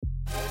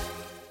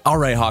All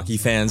right, hockey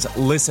fans,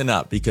 listen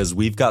up because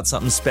we've got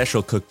something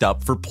special cooked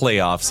up for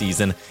playoff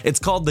season. It's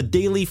called the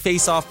Daily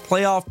Face-Off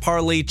Playoff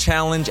Parlay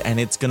Challenge, and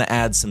it's going to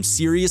add some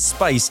serious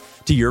spice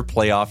to your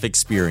playoff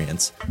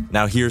experience.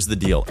 Now, here's the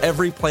deal.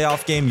 Every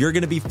playoff game, you're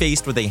going to be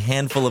faced with a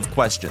handful of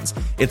questions.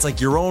 It's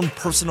like your own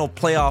personal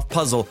playoff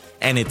puzzle,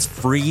 and it's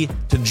free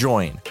to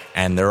join.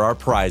 And there are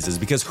prizes,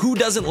 because who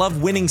doesn't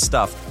love winning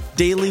stuff?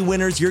 Daily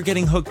winners, you're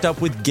getting hooked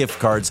up with gift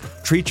cards.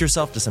 Treat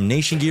yourself to some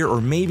Nation gear or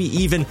maybe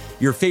even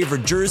your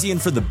favorite jersey.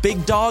 And for the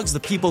big dogs, the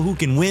people who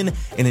can win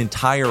an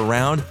entire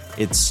round,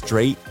 it's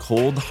straight,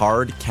 cold,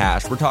 hard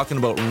cash. We're talking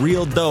about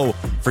real dough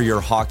for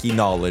your hockey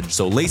knowledge.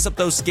 So lace up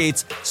those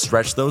skates,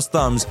 stretch those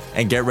thumbs,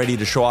 and get ready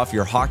to show off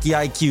your hockey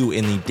IQ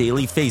in the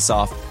Daily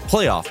Face-Off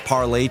Playoff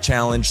Parlay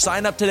Challenge.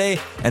 Sign up today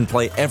and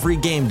play every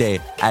game day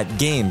at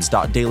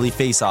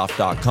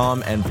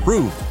games.dailyfaceoff.com and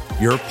prove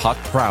your puck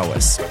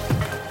prowess.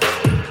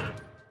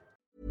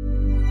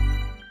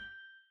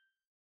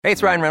 Hey,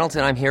 it's Ryan Reynolds,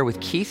 and I'm here with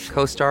Keith,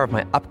 co-star of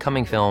my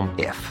upcoming film,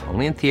 If,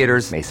 only in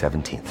theaters May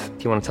 17th.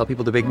 Do you want to tell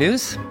people the big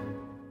news?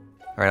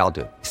 All right, I'll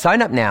do it.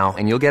 Sign up now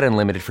and you'll get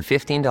unlimited for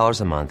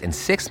 $15 a month and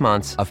 6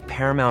 months of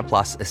Paramount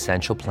Plus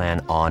Essential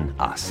Plan on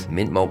us.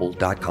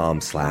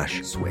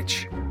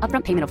 MintMobile.com/switch.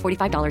 Upfront payment of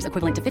 $45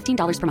 equivalent to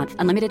 $15 per month.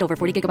 Unlimited over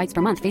 40 gigabytes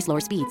per month. Face lower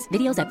speeds.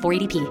 Videos at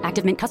 480p.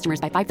 Active Mint customers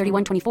by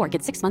 531.24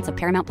 get 6 months of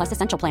Paramount Plus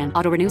Essential Plan.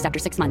 Auto renews after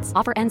 6 months.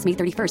 Offer ends May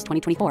 31st,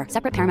 2024.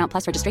 Separate Paramount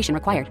Plus registration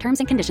required. Terms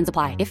and conditions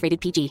apply if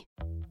rated PG.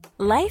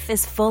 Life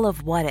is full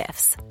of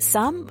what-ifs.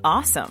 Some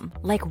awesome.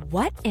 Like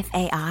what if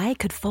AI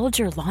could fold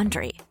your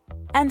laundry?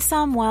 And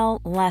some, well,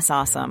 less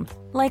awesome.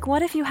 Like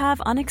what if you have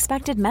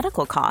unexpected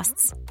medical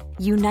costs?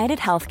 United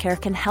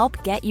Healthcare can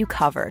help get you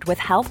covered with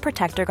Health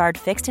Protector Guard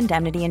fixed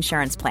indemnity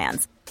insurance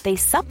plans. They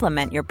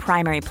supplement your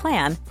primary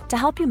plan to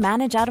help you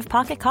manage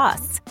out-of-pocket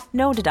costs.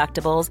 No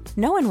deductibles,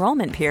 no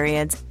enrollment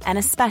periods, and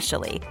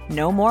especially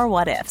no more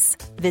what-ifs.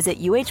 Visit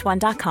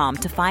uh1.com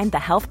to find the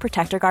Health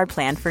Protector Guard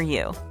plan for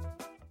you.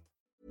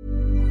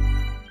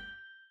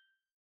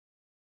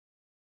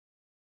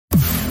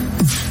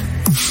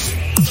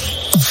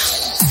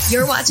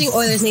 You're watching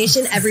Oilers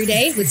Nation every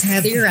day with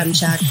Tyler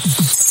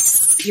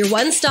Yaremchuk, your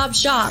one-stop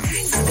shop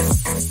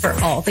for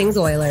all things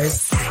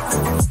Oilers.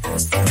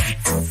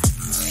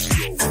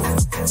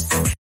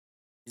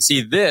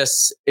 See,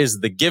 this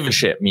is the give a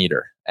shit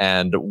meter.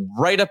 And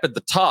right up at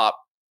the top,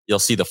 you'll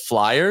see the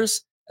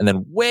Flyers. And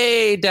then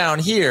way down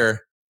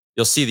here,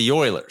 you'll see the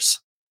Oilers.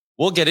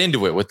 We'll get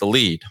into it with the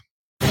lead.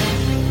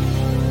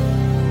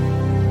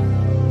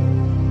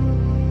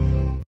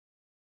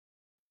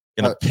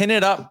 Gonna pin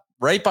it up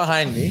right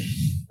behind me.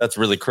 That's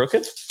really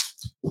crooked.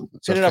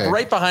 Pin it up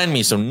right behind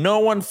me so no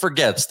one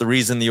forgets the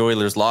reason the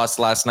Oilers lost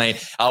last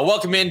night.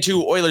 Welcome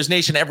into Oilers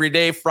Nation Every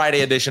Day,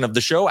 Friday edition of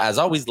the show. As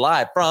always,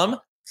 live from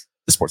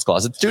the Sports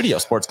Closet studio,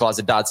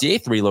 sportscloset.ca,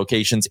 3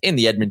 locations in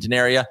the Edmonton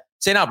area,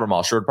 St. Albert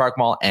Mall, Sherwood Park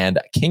Mall, and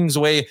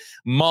Kingsway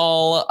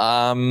Mall.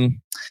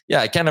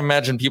 I can't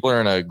imagine people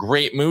are in a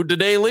great mood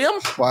today,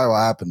 Liam. Why? What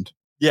happened?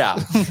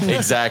 Yeah,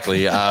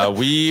 exactly.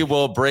 We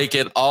will break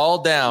it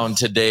all down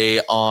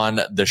today on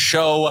the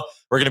show.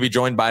 We're going to be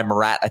joined by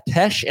Murat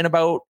Atesh in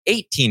about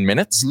 18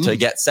 minutes to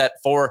get set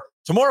for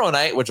tomorrow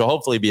night, which will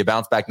hopefully be a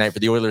bounce back night for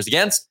the Oilers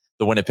against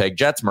the Winnipeg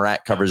Jets.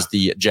 Murat covers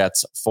the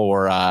Jets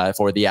for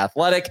The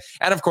Athletic.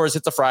 And of course,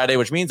 it's a Friday,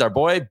 which means our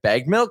boy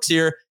Bagged Milk's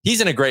here.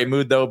 He's in a great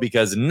mood, though,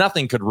 because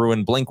nothing could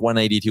ruin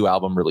Blink-182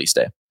 album release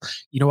day.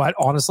 You know what?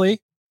 Honestly,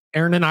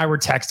 Aaron and I were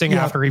texting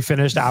after he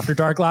finished After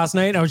Dark last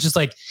night. I was just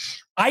like,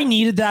 I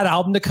needed that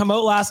album to come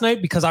out last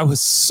night because I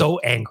was so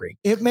angry.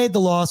 It made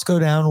the loss go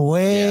down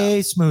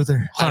way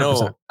smoother.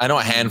 100%. I know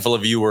a handful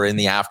of you were in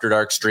the After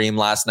Dark stream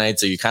last night,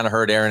 so you kind of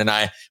heard Aaron and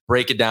I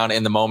break it down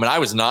in the moment. I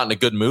was not in a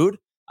good mood.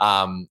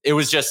 It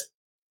was just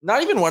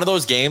not even one of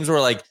those games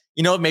where, like,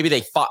 you know, maybe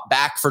they fought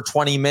back for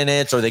 20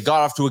 minutes or they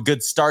got off to a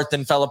good start,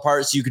 then fell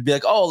apart. So you could be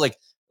like, oh, like,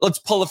 let's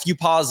pull a few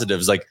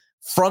positives. Like,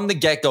 from the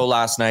get-go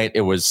last night,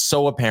 it was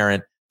so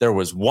apparent. There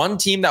was one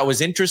team that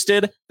was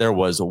interested. There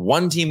was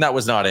one team that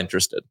was not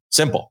interested.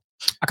 Simple.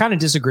 I kind of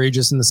disagree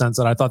just in the sense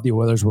that I thought the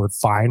Oilers were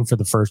fine for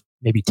the first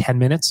maybe 10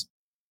 minutes.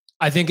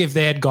 I think if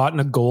they had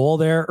gotten a goal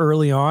there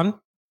early on,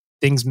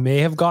 things may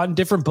have gotten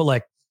different. But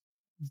like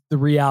the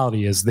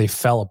reality is they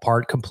fell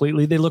apart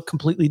completely. They look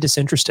completely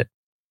disinterested.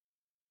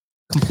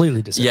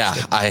 Completely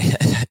disinterested.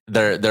 Yeah,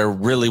 there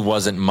really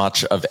wasn't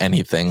much of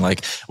anything.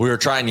 Like we were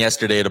trying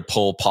yesterday to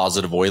pull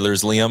positive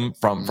Oilers, Liam,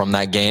 from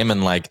that game.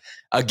 And like,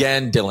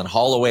 again, Dylan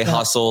Holloway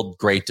hustled.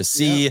 Great to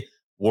see.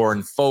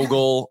 Warren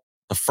Fogle,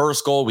 the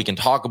first goal, we can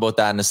talk about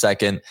that in a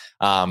second.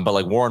 But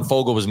like Warren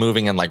Fogle was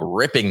moving and like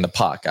ripping the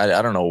puck.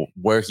 I don't know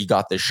where he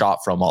got this shot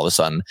from all of a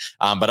sudden.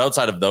 But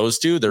outside of those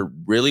two, there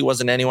really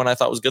wasn't anyone I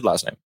thought was good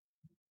last night.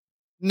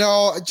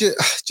 No, you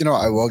know,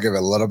 I will give a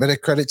little bit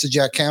of credit to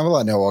Jack Campbell.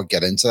 I know I'll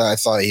get into that. I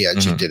thought he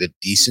actually did a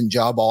decent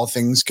job, all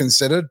things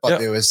considered. But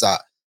there was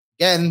that,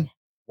 again,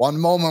 one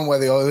moment where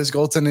the Oilers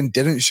goaltending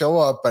didn't show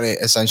up, but it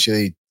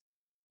essentially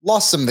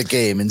lost them the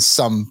game in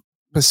some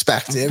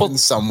perspective, in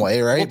some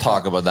way, right? We'll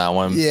talk about that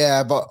one.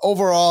 Yeah, but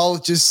overall,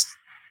 just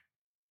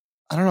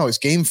I don't know, it's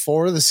game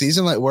 4 of the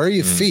season. Like, where are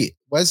your feet?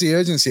 Where's the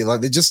urgency?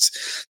 Like,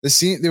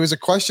 there was a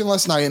question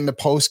last night in the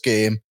post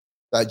game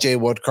that Jay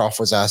Woodcroft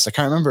was asked. I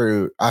can't remember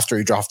who, after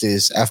he dropped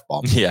his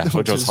F-bomb. Yeah,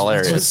 which was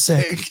hilarious.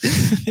 Sick.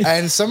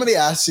 And somebody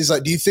asked, he's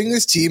like, do you think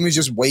this team is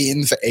just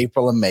waiting for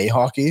April and May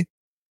hockey?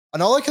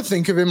 And all I could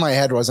think of in my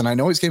head was, and I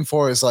know it's game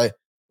 4, is like,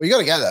 well, you got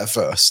to get there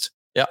first.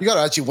 Yeah. You got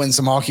to actually win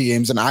some hockey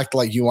games and act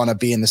like you want to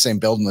be in the same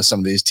building as some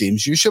of these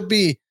teams. You should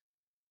be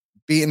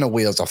beating the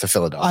wheels off the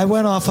Philadelphia. I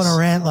went off on a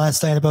rant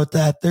last night about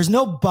that. There's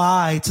no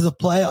bye to the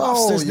playoffs.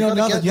 No, There's no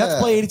nothing. You have to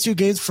play 82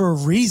 games for a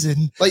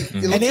reason. Like,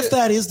 And if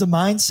that is the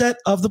mindset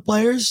of the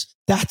players,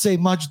 that's a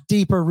much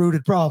deeper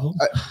rooted problem.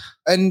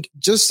 And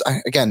just,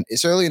 again,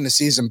 it's early in the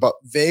season, but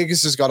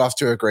Vegas has got off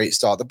to a great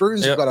start. The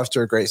Bruins have got off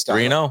to a great start.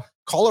 3-0.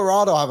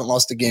 Colorado haven't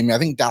lost a game yet. I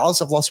think Dallas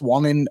have lost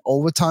one in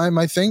overtime,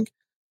 I think.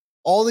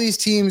 All these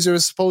teams are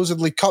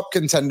supposedly cup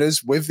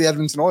contenders with the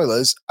Edmonton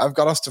Oilers. I've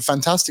got us to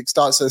fantastic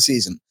starts of the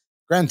season.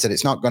 Granted,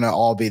 it's not going to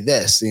all be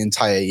this the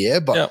entire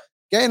year, but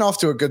getting off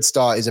to a good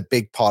start is a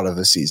big part of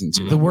the season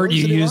too. The word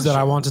you used that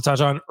I want to touch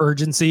on,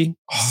 urgency,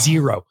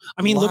 0.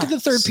 I mean, look at the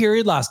third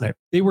period last night.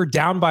 They were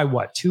down by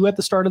 2 at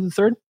the start of the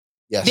third?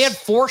 Yes. They had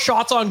 4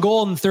 shots on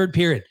goal in the third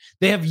period.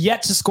 They have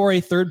yet to score a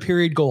third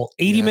period goal.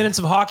 80 minutes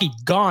of hockey,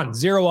 gone,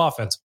 0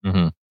 offense.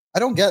 Mm-hmm. I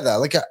don't get that.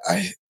 Like,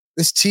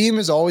 this team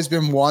has always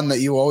been one that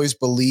you always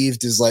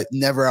believed is like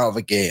never out of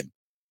a game.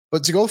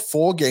 But to go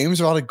 4 games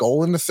without a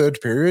goal in the third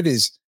period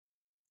is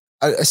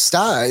a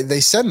stat. They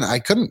said it. I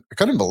couldn't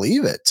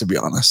believe it, to be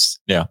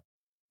honest. Yeah.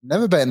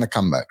 Never bet in the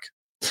comeback.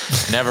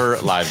 Never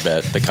live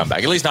bet the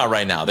comeback, at least not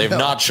right now. They've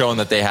not shown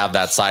that they have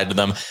that side to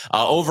them.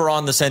 Over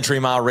on the Century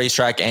Mile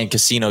Racetrack and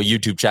Casino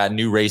YouTube chat,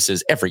 new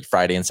races every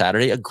Friday and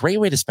Saturday. A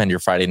great way to spend your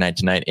Friday night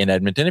tonight in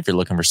Edmonton if you're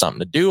looking for something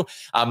to do.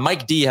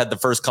 Mike D had the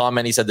first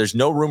comment. He said, there's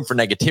no room for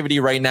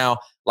negativity right now.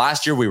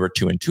 Last year, we were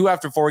 2-2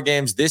 after 4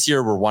 games. This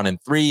year, we're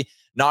 1-3.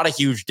 Not a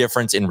huge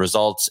difference in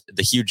results.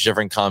 The huge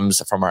difference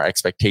comes from our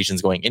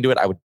expectations going into it.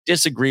 I would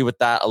disagree with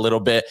that a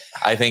little bit.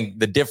 I think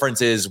the difference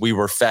is we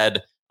were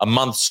fed a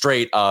month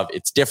straight of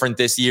it's different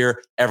this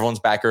year. Everyone's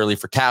back early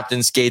for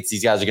captain skates.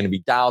 These guys are going to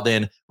be dialed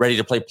in, ready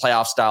to play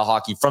playoff style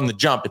hockey from the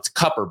jump. It's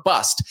cup or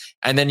bust.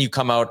 And then you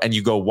come out and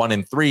you go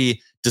 1-3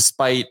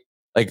 despite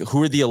like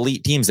who are the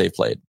elite teams they've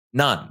played?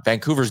 None.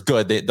 Vancouver's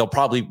good.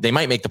 They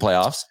might make the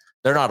playoffs.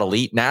 They're not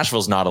elite.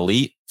 Nashville's not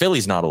elite.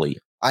 Philly's not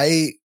elite.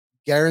 I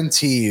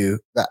guarantee you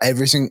that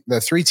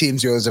the 3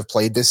 teams yours have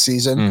played this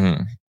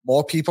season,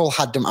 more people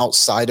had them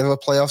outside of a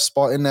playoff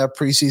spot in their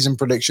preseason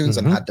predictions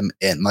and had them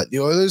in. Like the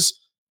Oilers,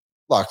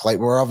 look, like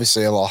we're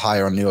obviously a lot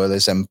higher on the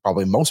Oilers than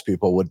probably most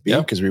people would be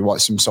because we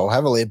watch them so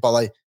heavily, but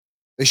like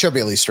they should be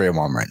at least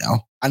 3-1 right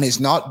now. And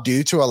it's not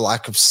due to a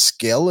lack of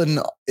skill, and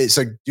it's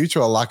due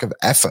to a lack of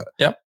effort.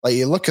 Yep. Like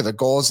you look at the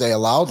goals they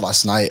allowed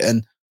last night,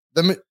 and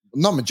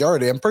not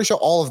majority, I'm pretty sure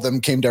all of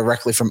them came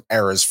directly from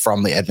errors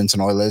from the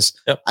Edmonton Oilers.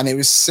 Yep. And it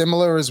was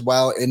similar as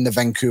well in the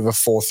Vancouver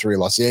 4-3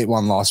 loss. The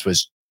 8-1 loss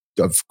was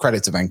of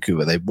credit to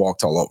Vancouver. They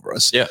walked all over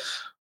us. Yeah.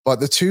 But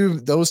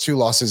those two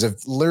losses have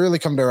literally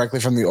come directly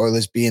from the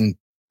Oilers being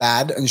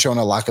bad and showing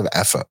a lack of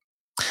effort.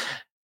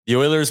 The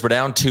Oilers were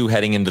down 2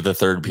 heading into the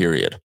third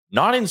period.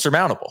 Not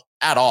insurmountable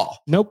at all.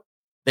 Nope.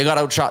 They got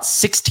outshot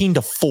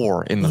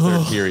 16-4 in the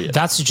third period.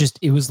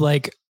 It was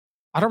like,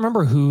 I don't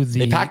remember who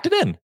they packed it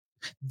in.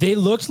 They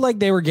looked like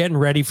they were getting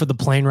ready for the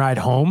plane ride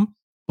home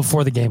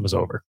before the game was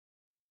over.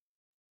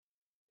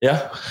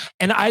 Yeah.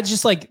 And I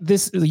just like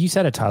this, you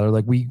said it, Tyler,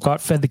 like we got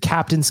fed the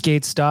captain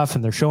skate stuff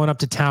and they're showing up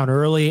to town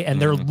early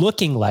and they're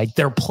looking like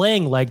they're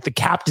playing like the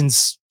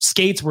captain's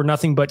skates were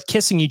nothing but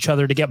kissing each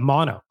other to get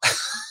mono.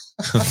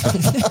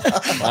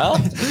 Well,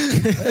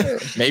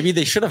 maybe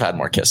they should have had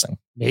more kissing.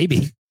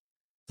 Maybe.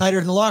 Tighter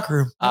in the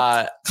locker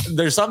room.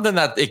 There's something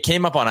that it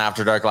came up on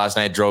After Dark last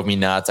night. It drove me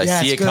nuts. I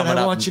see it good. coming up.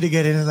 I want you to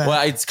get into that.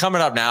 Well, it's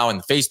coming up now in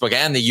Facebook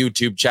and the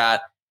YouTube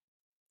chat.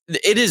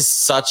 It is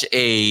such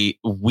a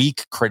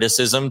weak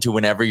criticism to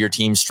whenever your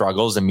team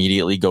struggles,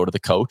 immediately go to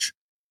the coach.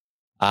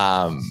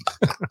 Oh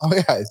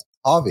yeah, it's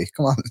Harvey.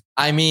 Come on.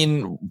 I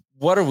mean,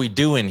 what are we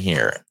doing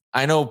here?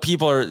 I know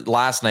people are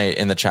last night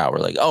in the chat were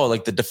like, oh,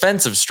 like the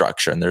defensive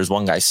structure. And there's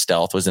one guy,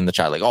 Stealth, was in the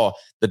chat like, oh,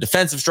 the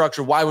defensive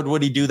structure. Why would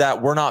Woody do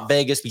that? We're not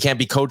Vegas. We can't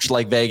be coached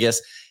like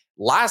Vegas.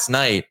 Last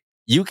night,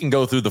 you can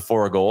go through the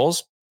 4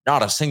 goals.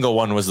 Not a single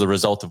one was the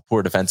result of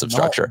poor defensive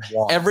structure.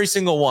 Every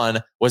single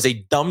one was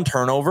a dumb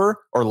turnover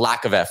or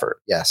lack of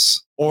effort.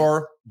 Yes.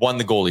 Or one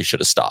the goalie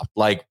should have stopped.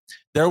 Like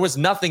there was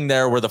nothing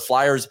there where the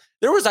Flyers,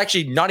 there was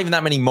actually not even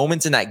that many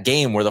moments in that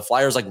game where the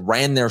Flyers like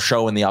ran their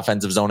show in the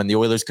offensive zone and the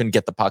Oilers couldn't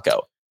get the puck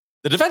out.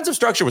 The defensive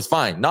structure was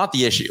fine, not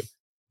the issue.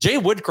 Jay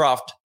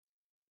Woodcroft,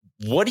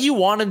 what do you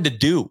want him to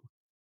do?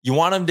 You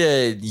want him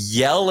to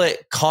yell at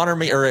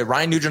at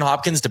Ryan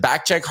Nugent-Hopkins to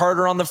back check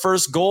harder on the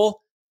first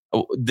goal?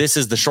 This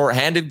is the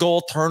shorthanded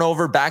goal,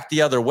 turnover back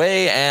the other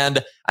way.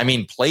 And I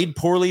mean, played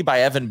poorly by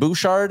Evan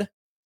Bouchard.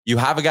 You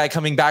have a guy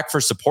coming back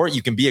for support.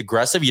 You can be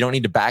aggressive. You don't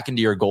need to back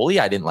into your goalie.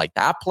 I didn't like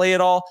that play at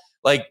all.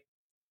 Like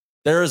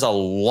there is a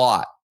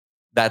lot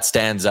that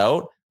stands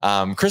out.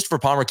 Christopher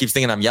Palmer keeps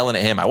thinking I'm yelling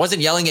at him. I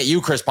wasn't yelling at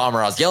you, Chris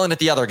Palmer. I was yelling at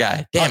the other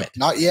guy. Damn it.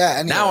 Not yet.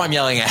 Anyway. Now I'm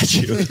yelling at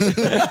you.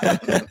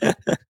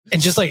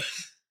 And just like,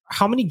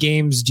 how many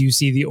games do you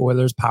see the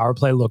Oilers power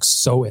play look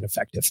so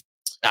ineffective?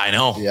 I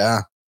know.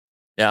 Yeah.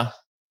 Yeah.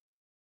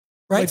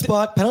 Right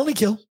spot, penalty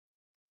kill.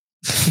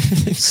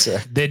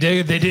 They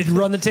did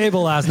run the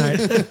table last night.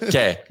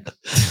 Okay.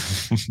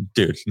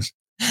 Dude.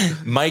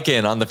 Mike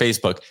in on the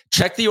Facebook.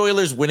 Check the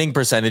Oilers' winning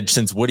percentage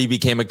since Woody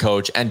became a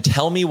coach and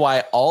tell me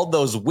why all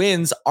those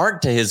wins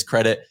aren't to his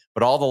credit,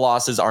 but all the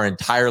losses are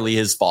entirely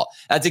his fault.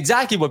 That's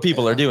exactly what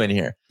people are doing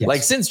here. Yes.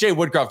 Like since Jay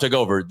Woodcroft took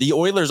over, the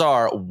Oilers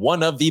are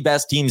one of the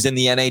best teams in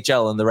the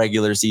NHL in the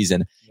regular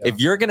season. Yeah. If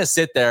you're going to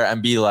sit there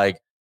and be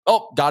like,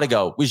 oh, gotta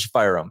go. We should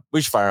fire him.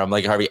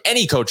 Like Harvey.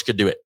 Any coach could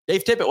do it.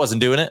 Dave Tippett wasn't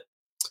doing it.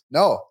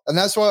 No. And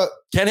that's what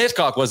Ken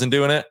Hitchcock wasn't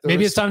doing it.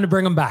 Maybe it's time to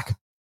bring him back.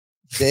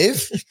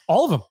 Dave?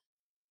 All of them.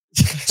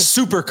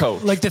 Super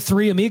coach. Like the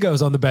three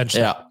amigos on the bench.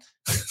 Yeah.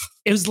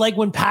 It was like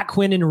when Pat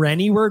Quinn and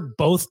Rennie were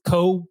both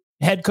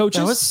co-head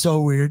coaches. That was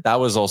so weird. That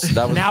was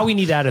Now we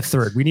need to add a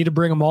third. We need to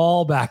bring them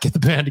all back at the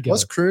band together.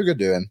 What's Kruger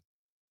doing?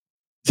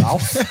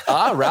 Ralph?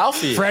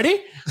 Ralphie.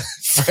 Freddie?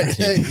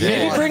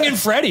 Maybe bring in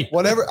Freddie.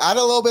 Whatever. Add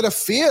a little bit of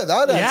fear.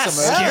 That would add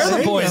some scare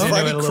the boys into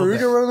Freddie it a little Kruger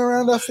bit. running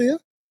around that field.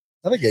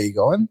 That'll get you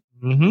going.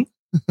 Mm-hmm.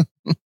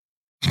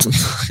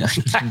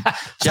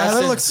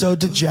 Tyler looks so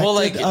dejected. Well,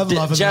 like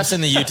Jeff's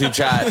in the YouTube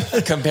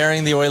chat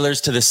comparing the Oilers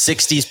to the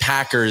 60s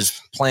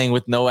Packers playing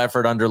with no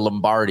effort under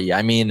Lombardi.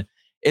 I mean,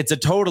 it's a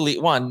totally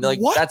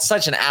that's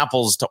such an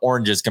apples to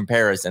oranges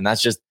comparison.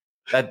 That's just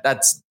that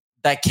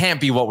can't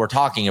be what we're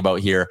talking about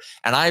here.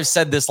 And I've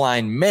said this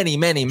line many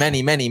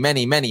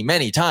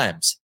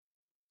times.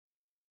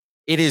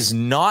 It is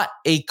not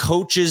a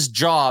coach's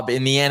job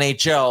in the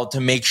NHL to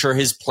make sure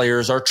his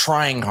players are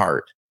trying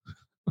hard.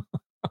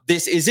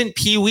 This isn't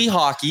pee-wee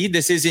hockey.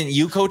 This isn't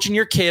you coaching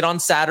your kid on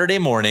Saturday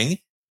morning.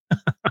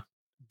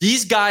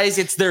 These guys,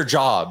 it's their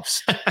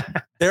jobs.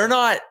 They're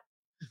not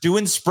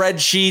doing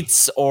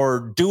spreadsheets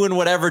or doing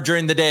whatever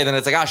during the day. Then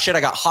it's like, oh shit,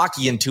 I got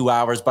hockey in 2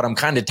 hours, but I'm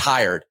kind of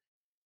tired.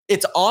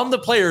 It's on the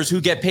players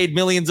who get paid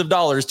millions of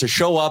dollars to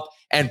show up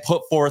and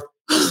put forth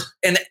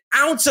an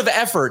ounce of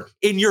effort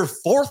in your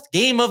fourth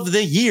game of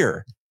the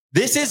year.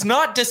 This is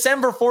not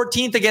December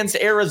 14th against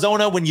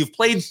Arizona when you've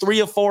played 3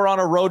 of 4 on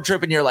a road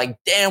trip and you're like,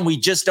 damn, we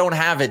just don't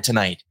have it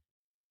tonight.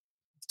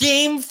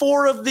 Game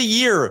 4 of the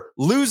year,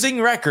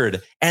 losing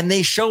record. And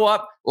they show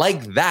up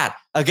like that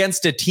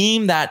against a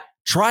team that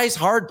tries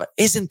hard, but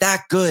isn't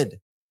that good.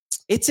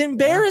 It's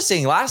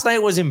embarrassing. Last night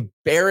was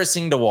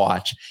embarrassing to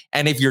watch.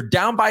 And if you're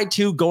down by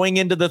 2 going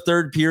into the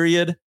third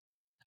period,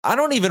 I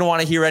don't even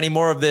want to hear any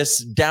more of this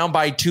down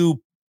by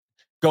 2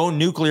 go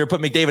nuclear,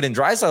 put McDavid and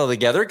Draisaitl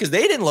together because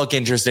they didn't look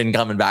interested in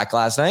coming back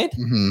last night.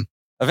 Mm-hmm.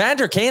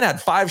 Evander Kane had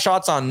 5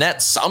 shots on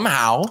net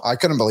somehow. I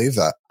couldn't believe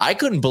that. I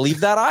couldn't believe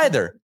that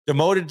either.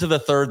 Demoted to the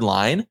third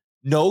line.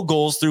 No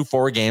goals through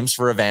 4 games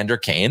for Evander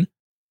Kane.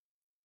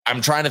 I'm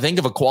trying to think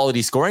of a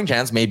quality scoring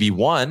chance, maybe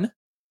 1.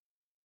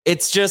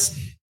 It's just,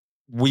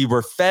 we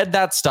were fed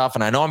that stuff.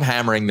 And I know I'm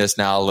hammering this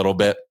now a little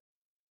bit.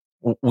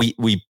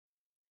 We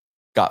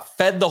got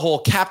fed the whole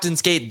captain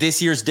skate.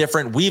 This year's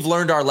different. We've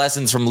learned our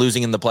lessons from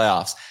losing in the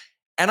playoffs.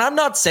 And I'm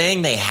not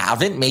saying they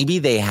haven't. Maybe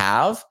they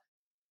have.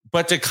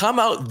 But to come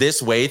out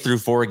this way through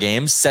 4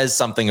 games says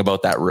something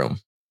about that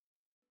room.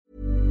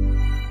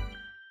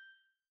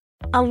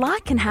 A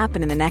lot can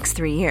happen in the next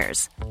 3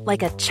 years.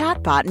 Like a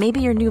chatbot may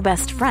be your new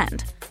best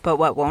friend. But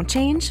what won't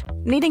change?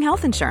 Needing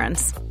health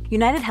insurance.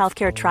 United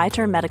Healthcare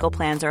Tri-Term Medical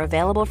Plans are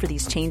available for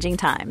these changing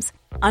times.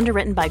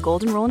 Underwritten by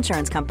Golden Rule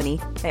Insurance Company,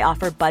 they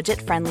offer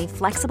budget-friendly,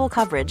 flexible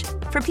coverage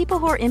for people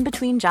who are in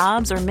between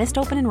jobs or missed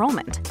open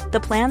enrollment. The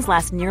plans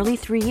last nearly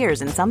 3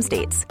 years in some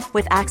states,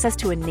 with access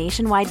to a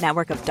nationwide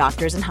network of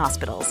doctors and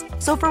hospitals.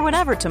 So for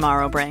whatever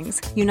tomorrow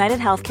brings, United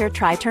Healthcare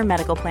Tri-Term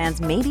Medical Plans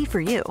may be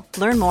for you.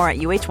 Learn more at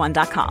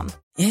uh1.com.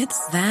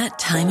 It's that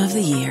time of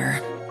the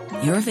year.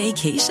 Your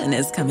vacation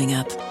is coming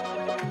up.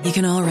 You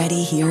can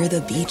already hear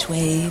the beach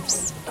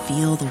waves,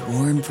 feel the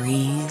warm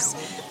breeze,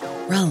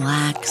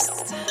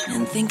 relax,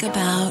 and think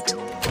about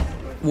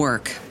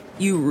work.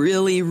 You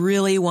really,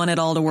 really want it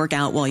all to work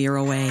out while you're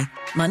away.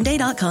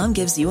 Monday.com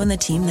gives you and the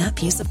team that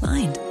peace of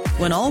mind.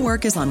 When all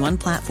work is on one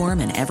platform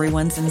and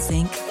everyone's in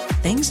sync,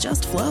 things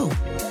just flow.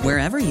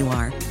 Wherever you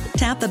are,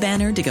 tap the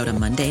banner to go to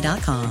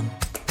Monday.com.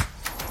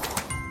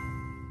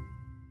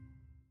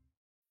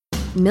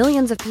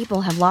 Millions of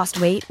people have lost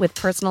weight with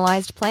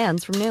personalized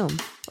plans from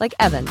Noom. Like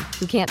Evan,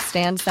 who can't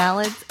stand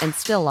salads and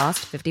still lost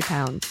 50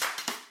 pounds.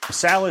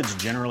 Salads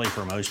generally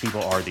for most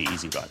people are the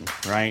easy button,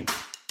 right?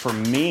 For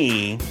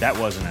me, that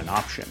wasn't an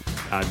option.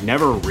 I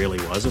never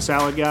really was a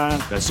salad guy.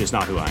 That's just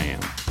not who I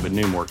am. But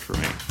Noom worked for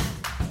me.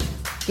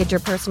 Get your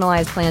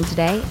personalized plan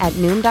today at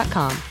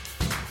Noom.com.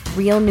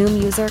 Real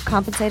Noom user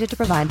compensated to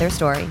provide their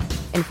story.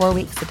 In 4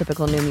 weeks, the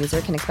typical Noom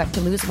user can expect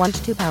to lose 1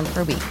 to 2 pounds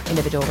per week.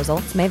 Individual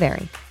results may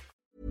vary.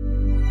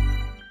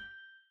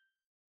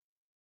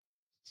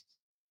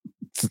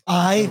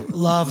 I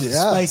love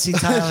spicy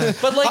Tyler.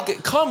 But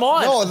like, come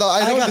on. No,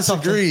 I don't got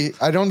disagree.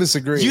 something. I don't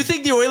disagree. You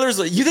think the Oilers,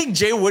 you think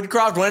Jay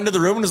Woodcroft went into the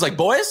room and was like,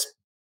 boys,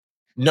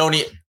 no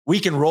need. We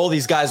can roll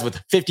these guys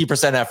with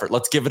 50% effort.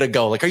 Let's give it a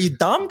go. Like, are you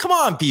dumb? Come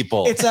on,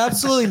 people. It's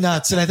absolutely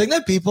nuts. And I think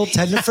that people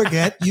tend to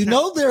forget,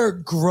 they're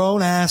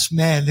grown ass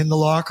men in the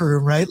locker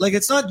room, right? Like,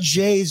 it's not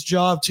Jay's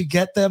job to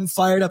get them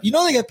fired up. They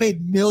get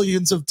paid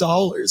millions of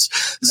dollars.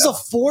 This is the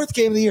fourth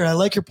game of the year. I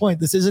like your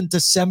point. This isn't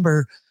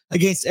December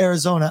against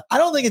Arizona. I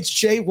don't think it's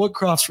Jay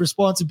Woodcroft's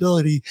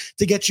responsibility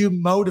to get you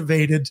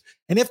motivated.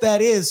 And if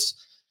that is,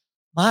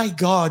 my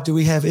God, do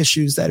we have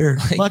issues that are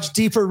much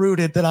deeper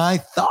rooted than I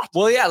thought?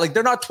 Well, yeah, like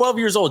they're not 12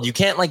 years old. You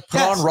can't like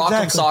put on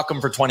Rock'em Sock'em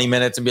for 20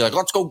 minutes and be like,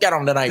 let's go get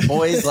them tonight,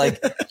 boys. Like,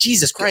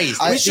 Jesus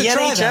Christ. We should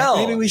try that.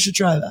 Maybe we should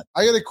try that.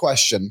 I got a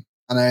question,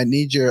 and I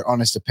need your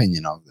honest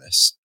opinion on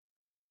this.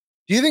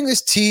 Do you think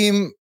this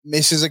team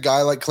misses a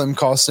guy like Klim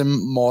Kostin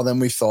more than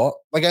we thought?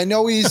 Like, I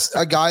know he's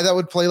a guy that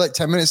would play like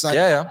 10 minutes a night.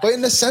 Yeah. But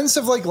in the sense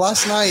of like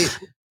last night,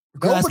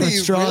 nobody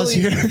really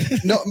here.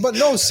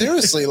 No,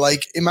 seriously.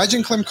 Like,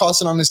 imagine Klim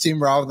Kostin on his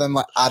team rather than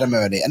like Adam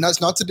Ernie. And that's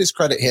not to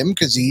discredit him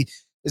because he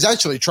has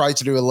actually tried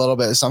to do a little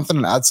bit of something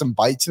and add some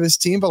bite to this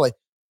team. But like,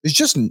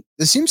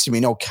 there seems to be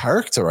no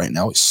character right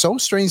now. It's so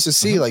strange to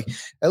see. Like,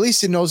 at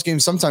least in those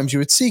games, sometimes you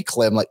would see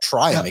Klim like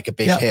try and make a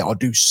big hit or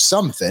do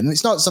something.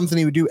 It's not something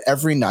he would do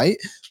every night,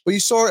 but you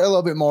saw it a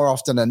little bit more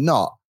often than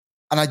not.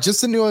 And I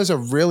just think the Oilers are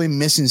really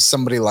missing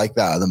somebody like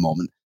that at the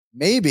moment.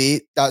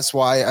 Maybe that's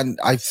why, and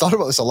I thought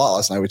about this a lot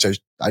last night, which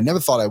I never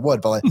thought I would,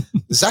 but like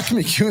the Zach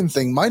McEwen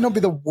thing might not be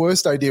the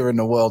worst idea in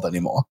the world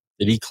anymore.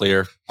 Did he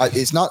clear?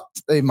 It's not.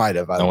 They might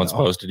have. No one's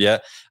posted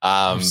yet.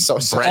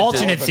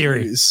 Alternate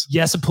theory.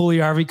 Yes,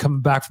 Puljujärvi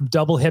coming back from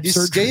double hip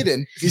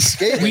surgery. He's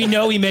skating. We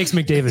know he makes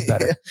McDavid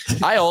better.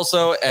 I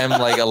also am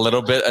like a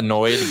little bit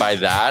annoyed by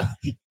that.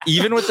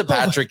 Even with the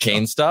Patrick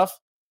Kane stuff.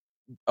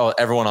 Oh,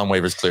 everyone on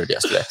waivers cleared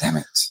yesterday. Damn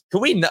it. Can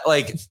we not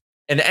like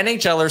an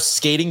NHLer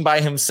skating by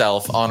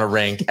himself on a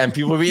rink and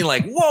people being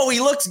like, whoa,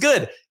 he looks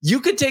good. You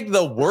could take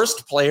the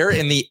worst player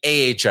in the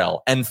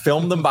AHL and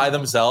film them by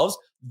themselves.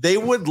 They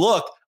would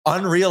look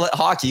unreal at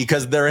hockey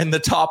because they're in the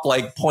top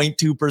like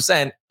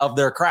 0.2% of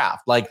their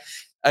craft. Like,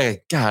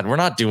 God, we're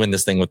not doing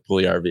this thing with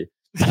Puljujärvi.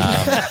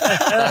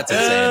 That's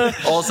insane.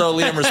 Also,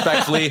 Liam,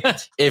 respectfully,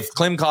 if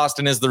Klim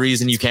Kostin is the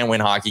reason you can't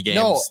win hockey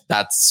games,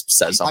 that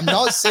says something. I'm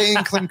not saying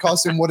Klim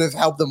Kostin would have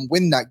helped them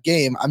win that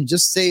game. I'm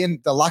just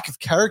saying the lack of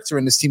character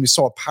in this team is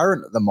so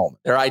apparent at the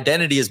moment. Their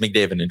identity is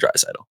McDavid and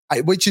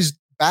Draisaitl, which is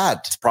bad.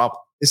 It's a problem.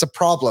 It's a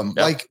problem.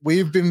 Yep. Like,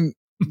 we've been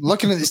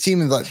looking at this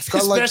team and like,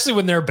 especially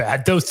when they're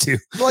bad, those two.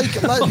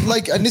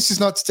 Like, and this is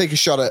not to take a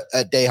shot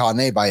at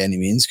Desharnais by any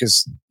means,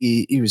 because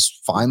he was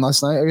fine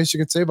last night, I guess you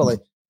could say, but like,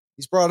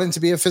 he's brought in to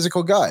be a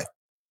physical guy.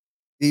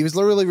 He was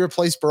literally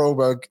replaced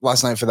Broberg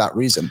last night for that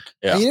reason.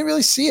 Yeah. And you didn't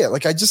really see it.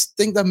 Like, I just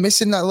think they're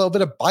missing that little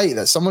bit of bite,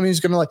 that someone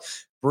who's going to like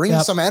bring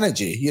some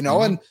energy,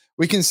 and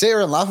we can sit here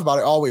and laugh about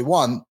it all we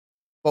want.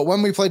 But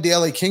when we played the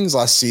LA Kings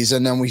last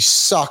season and we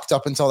sucked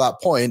up until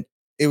that point,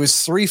 it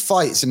was 3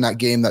 fights in that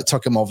game that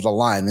took him over the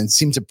line and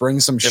seemed to bring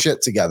some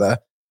shit together.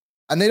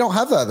 And they don't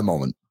have that at the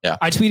moment. Yeah.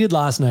 I tweeted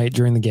last night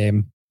during the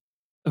game,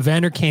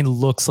 Evander Kane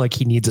looks like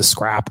he needs a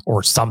scrap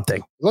or something.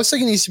 It looks like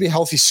he needs to be a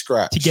healthy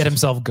scrap to get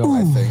himself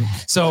going. I think.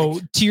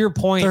 So to your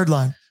point, third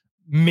line,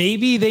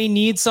 maybe they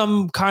need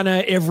some kind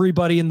of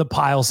everybody in the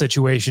pile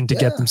situation to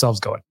get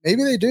themselves going.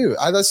 Maybe they do.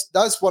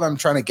 That's what I'm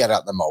trying to get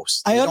at the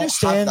most. I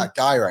understand that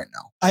guy right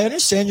now. I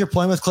understand your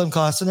point with Klim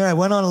Kostin there. I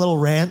went on a little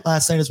rant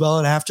last night as well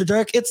at After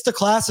Dark. It's the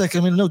classic. I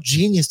mean, no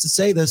genius to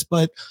say this,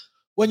 but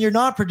when you're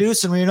not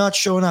producing, when you're not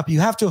showing up, you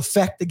have to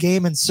affect the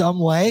game in some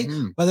way,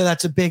 whether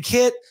that's a big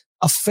hit,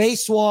 a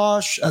face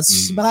wash, a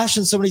smash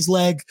in somebody's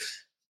leg.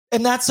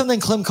 And that's something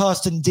Klim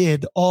Kostin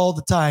did all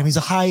the time. He's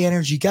a high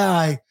energy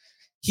guy.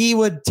 He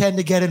would tend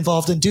to get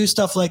involved and do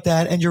stuff like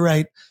that. And you're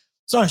right.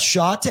 It's not a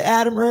shot to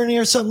Adam Ernie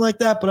or something like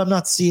that, but I'm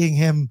not seeing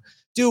him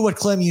do what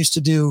Klim used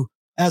to do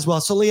as well.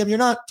 So Liam, you're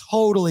not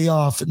totally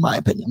off in my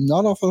opinion. I'm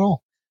not off at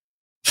all.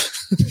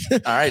 All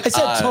right. I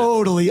said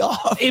totally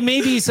off. It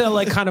may be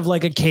kind of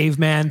like a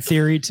caveman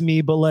theory to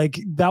me, but like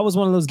that was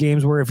one of those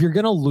games where if you're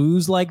going to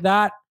lose like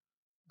that,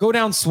 go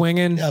down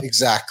swinging. Yep.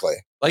 Exactly.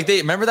 Like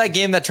remember that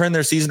game that turned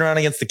their season around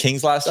against the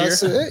Kings last year?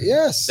 It,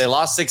 yes. They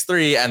lost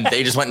 6-3 and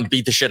they just went and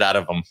beat the shit out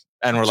of them.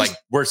 And we're like,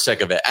 we're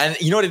sick of it. And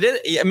you know what it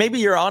did? Maybe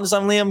you're on to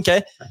something, Liam,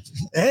 okay?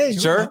 Hey,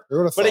 sure.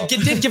 But it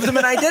did give them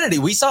an identity.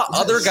 We saw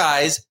other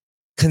guys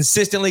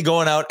consistently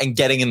going out and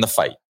getting in the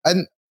fight.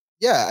 And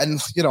yeah, and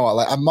you know,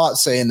 like, I'm not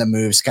saying the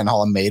moves Ken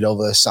Holland made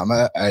over the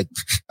summer are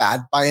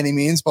bad by any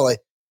means, but like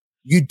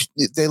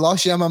they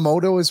lost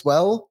Yamamoto as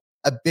well.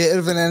 A bit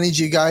of an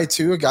energy guy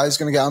too. A guy's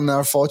going to get on their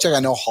forecheck. I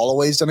know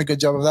Holloway's done a good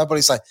job of that, but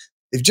it's like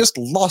they've just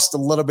lost a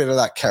little bit of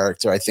that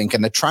character, I think,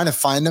 and they're trying to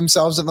find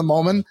themselves at the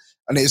moment.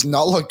 And it's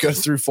not looked good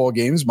through 4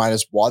 games,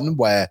 -1,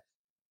 where,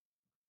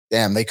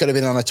 damn, they could have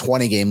been on a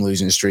 20-game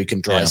losing streak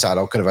and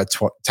Draisaitl could have had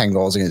 10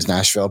 goals against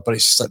Nashville. But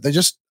it's just like they're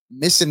just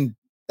missing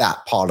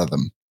that part of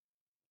them.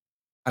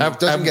 And it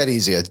doesn't get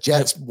easier.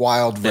 Jets,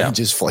 Wild,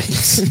 Rangers,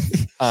 Flames.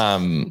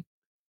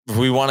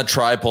 we want to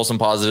try pull some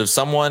positive.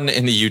 Someone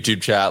in the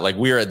YouTube chat, like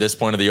we are at this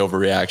point of the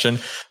overreaction,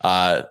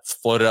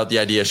 floated out the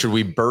idea, should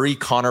we bury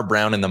Connor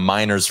Brown in the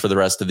minors for the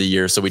rest of the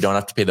year so we don't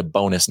have to pay the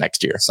bonus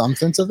next year?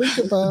 Something to think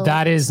about.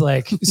 That is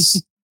like,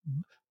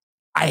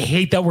 I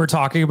hate that we're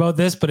talking about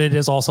this, but it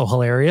is also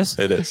hilarious.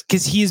 It is.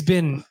 Because he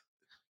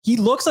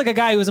looks like a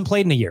guy who hasn't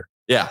played in a year.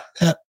 Yeah.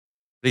 But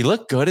he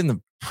looked good in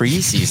the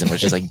preseason,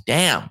 which is like,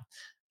 damn.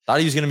 Thought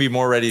he was going to be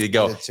more ready to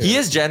go. He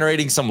is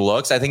generating some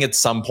looks. I think at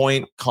some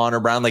point, Connor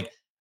Brown, like,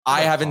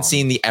 I haven't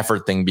seen the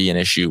effort thing be an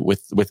issue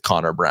with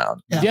Connor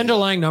Brown. Yeah. The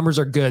underlying numbers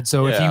are good.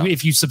 So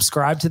if you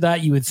subscribe to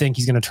that, you would think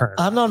he's going to turn.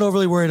 I'm not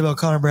overly worried about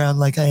Connor Brown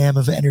like I am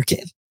of Evander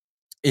Kane.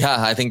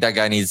 Yeah, I think that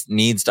guy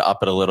needs to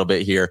up it a little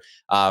bit here.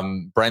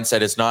 Brent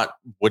said it's not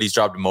Woody's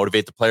job to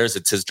motivate the players.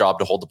 It's his job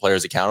to hold the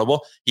players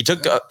accountable. He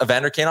took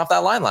Evander Kane off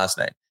that line last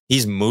night.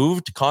 He's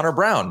moved Connor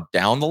Brown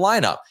down the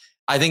lineup.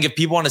 I think if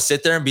people want to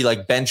sit there and be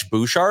like bench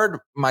Bouchard,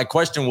 my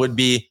question would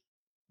be,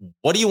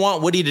 what do you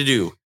want Woody to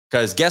do?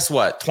 Because guess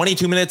what?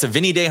 22 minutes of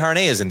Vinny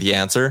Desharnais isn't the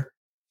answer.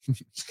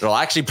 It'll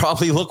actually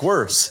probably look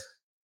worse.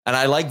 And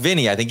I like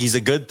Vinny. I think he's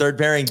a good third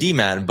pairing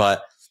D-man,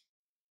 but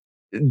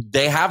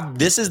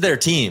this is their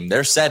team.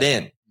 They're set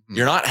in.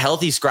 You're not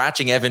healthy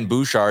scratching Evan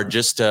Bouchard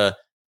just to,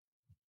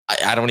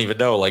 I don't even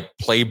know, like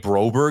play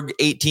Broberg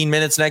 18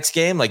 minutes next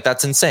game. Like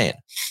that's insane.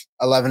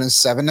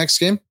 11-7 next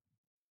game.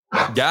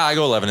 Yeah, I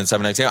go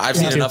 11-7 next game. I've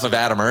seen enough of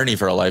Adam Ernie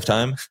for a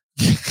lifetime.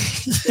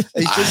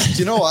 It's just,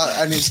 you know what?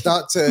 And it's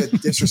not to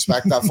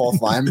disrespect that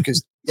fourth line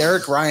because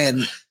Derek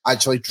Ryan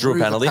actually drew a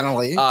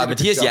penalty.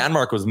 Matthias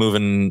Janmark was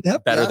moving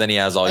better than he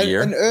has all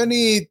year. And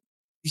Ernie,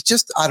 he's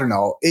just, I don't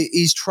know.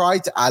 He's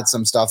tried to add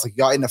some stuff. Like he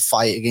got in a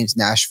fight against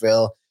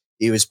Nashville.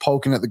 He was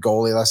poking at the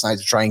goalie last night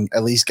to try and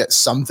at least get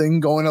something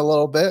going a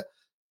little bit.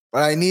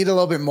 But I need a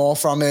little bit more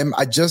from him.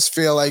 I just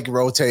feel like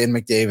rotating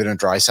McDavid and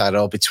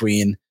Draisaitl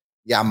between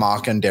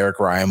Janmark and Derek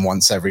Ryan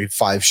once every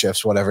 5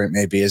 shifts, whatever it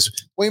may be, is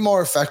way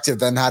more effective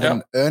than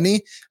having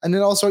Ernie. And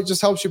then also it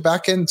just helps you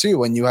back in too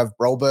when you have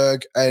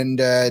Broberg and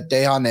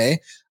Desharnais.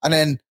 And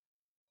then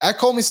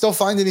Ekholm is still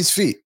finding his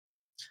feet.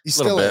 He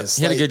still is.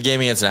 He had a good game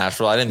against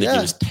Nashville. I didn't think he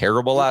was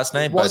terrible last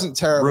night. It wasn't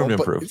terrible. Room to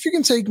but improve. If you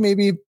can take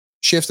maybe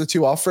shift or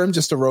 2 off for him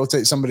just to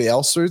rotate somebody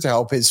else through to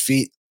help his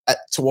feet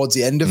towards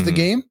the end of the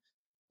game,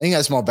 I think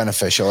that's more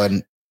beneficial.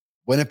 And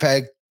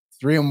Winnipeg,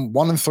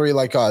 1-3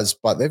 like us,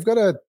 but they've got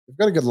a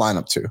good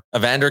lineup too.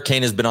 Evander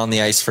Kane has been on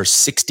the ice for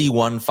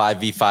 61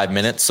 5v5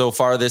 minutes so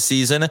far this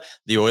season.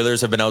 The Oilers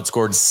have been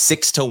outscored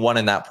 6-1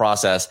 in that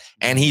process,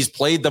 and he's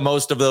played the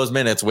most of those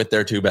minutes with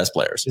their 2 best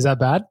players. Is that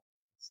bad?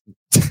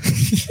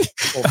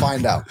 We'll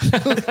find out.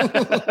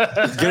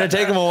 It's going to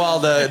take him a while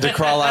to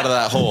crawl out of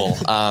that hole.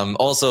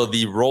 Also,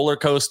 the roller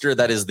coaster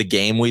that is the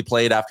game we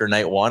played after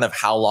night 1 of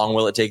how long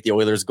will it take the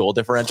Oilers goal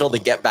differential to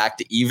get back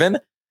to even.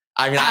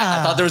 I mean,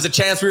 I thought there was a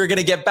chance we were going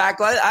to get back.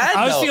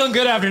 I was feeling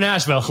good after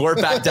Nashville. We're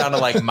back down to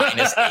like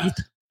 -8.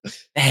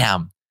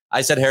 Damn.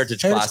 I said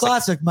Heritage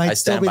Classic. Might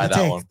still be the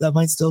take. That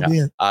might still be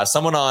it.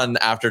 Someone on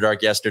After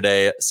Dark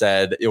yesterday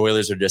said the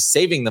Oilers are just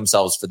saving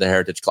themselves for the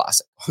Heritage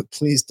Classic.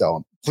 Please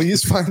don't.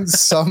 Please find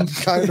some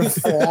kind of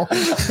form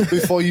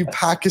before you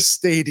pack a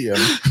stadium.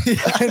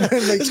 And then,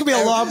 There's going to be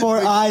a lot more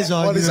eyes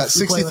on you. What is that,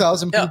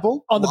 60,000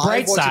 people? On the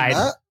bright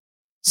side,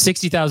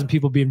 60,000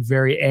 people being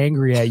very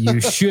angry at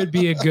you should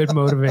be a good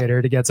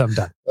motivator to get something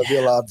done. That'd be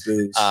a lot of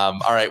booze. All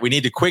right, we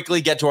need to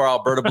quickly get to our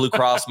Alberta Blue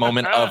Cross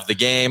moment of the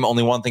game.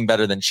 Only one thing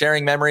better than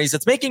sharing memories.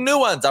 It's making new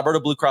ones. Alberta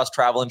Blue Cross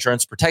Travel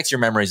Insurance protects your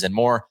memories and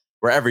more.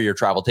 Wherever your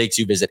travel takes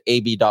you, visit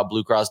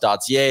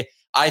ab.bluecross.ca.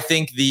 I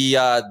think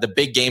the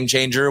big game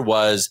changer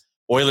was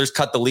Oilers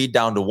cut the lead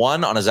down to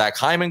 1 on a Zach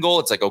Hyman goal.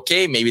 It's like,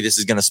 okay, maybe this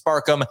is going to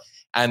spark them.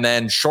 And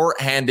then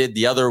shorthanded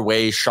the other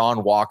way,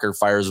 Sean Walker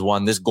fires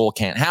one. This goal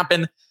can't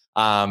happen.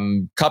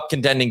 Cup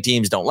contending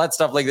teams don't let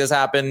stuff like this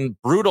happen.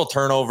 Brutal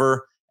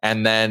turnover,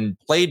 and then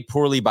played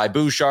poorly by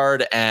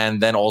Bouchard, and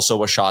then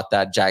also a shot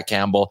that Jack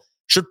Campbell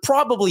should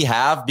probably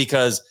have,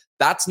 because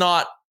that's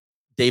not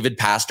David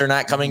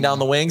Pasternak coming down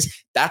the wings.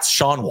 That's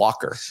Sean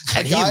Walker,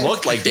 and he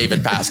looked like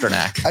David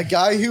Pasternak. A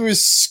guy who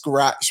was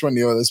scratched when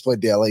the Oilers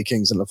played the LA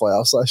Kings in the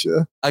playoffs last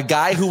year. A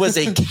guy who was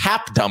a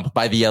cap dump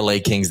by the LA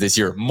Kings this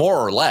year, more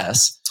or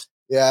less.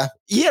 Yeah.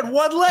 He had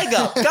one leg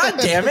up. God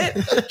damn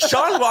it.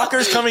 Sean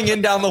Walker's coming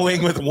in down the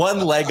wing with one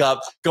leg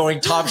up,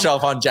 going top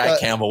shelf on Jack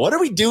Campbell. What are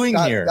we doing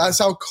here? That's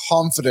how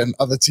confident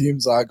other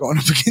teams are going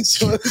up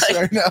against us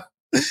right now.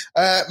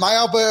 My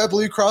Alberta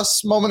Blue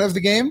Cross moment of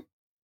the game,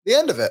 the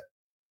end of it.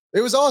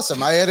 It was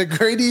awesome. I had a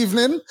great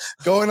evening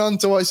going on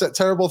to watch that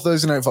terrible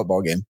Thursday night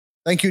football game.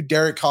 Thank you,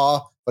 Derek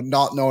Carr, for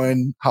not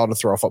knowing how to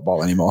throw a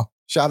football anymore.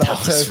 Shout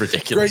out to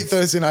ridiculous. Great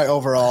Thursday night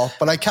overall.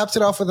 But I capped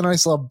it off with a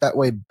nice little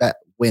Betway bet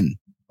win.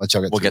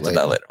 We'll get to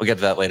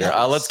that later.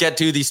 Yes. Let's get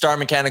to the Star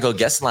Mechanical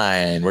guest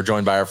line. We're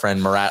joined by our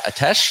friend Murat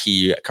Atesh.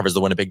 He covers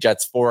the Winnipeg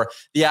Jets for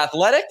The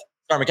Athletic.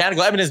 Star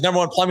Mechanical, Edmonton's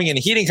 #1 plumbing and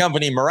heating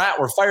company.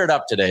 Murat, we're fired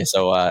up today.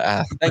 So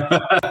thank you.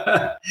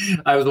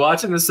 I was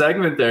watching the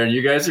segment there, and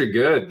you guys are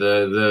good.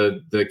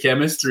 The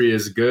chemistry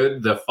is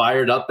good. The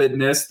fired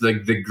upness,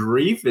 the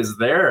grief is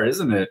there,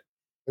 isn't it?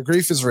 The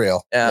grief is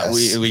real. Yeah,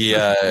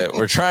 yes.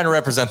 we're trying to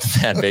represent the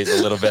fan base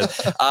a little bit.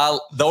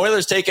 The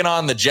Oilers taking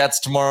on the Jets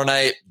tomorrow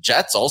night.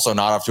 Jets also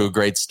not off to a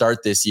great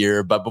start this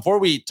year. But before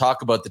we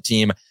talk about the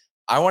team,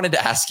 I wanted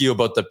to ask you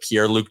about the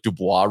Pierre-Luc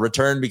Dubois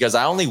return because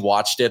I only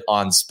watched it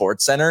on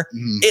SportsCenter.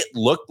 It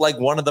looked like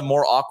one of the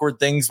more awkward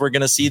things we're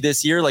going to see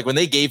this year. Like when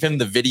they gave him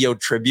the video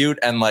tribute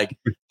and like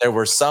there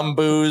were some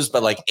boos,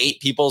 but like 8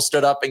 people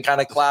stood up and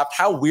kind of clapped.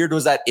 How weird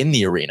was that in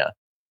the arena?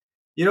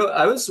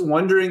 I was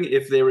wondering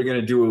if they were going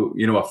to do,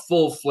 a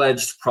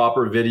full-fledged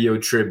proper video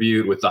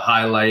tribute with the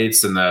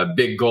highlights and the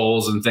big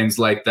goals and things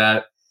like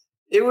that.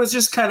 It was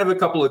just kind of a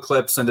couple of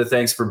clips and a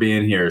thanks for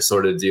being here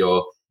sort of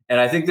deal. And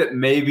I think that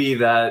maybe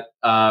that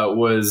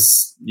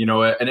was,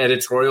 an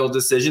editorial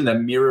decision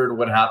that mirrored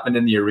what happened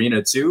in the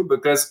arena too,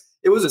 because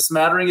it was a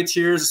smattering of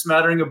cheers, a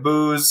smattering of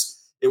boos.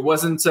 It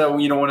wasn't,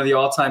 one of the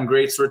all-time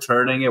greats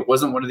returning. It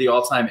wasn't one of the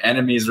all-time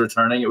enemies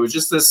returning. It was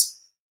just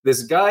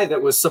this guy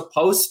that was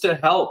supposed to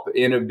help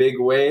in a big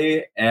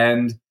way.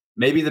 And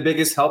maybe the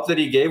biggest help that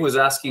he gave was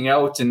asking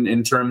out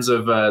in terms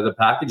of the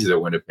package that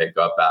Winnipeg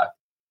got back.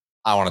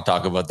 I want to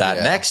talk about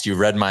that next. You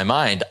read my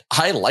mind.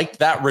 I liked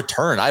that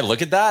return. I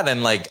look at that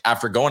and like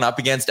after going up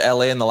against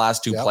LA in the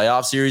last 2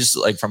 playoff series,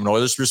 like from an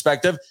Oilers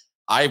perspective,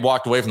 I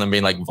walked away from them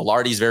being like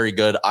Velarde's very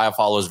good.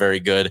 Iafalo's very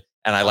good.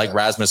 And I like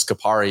Rasmus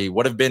Kupari.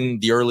 What have been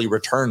the early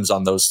returns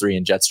on those 3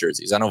 in Jets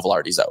jerseys? I know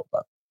Velarde's out,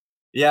 but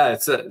yeah,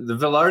 it's the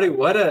Velarde.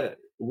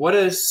 What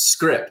a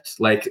script.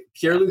 Like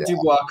Pierre-Luc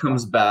Dubois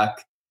comes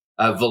back.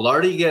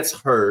 Velarde gets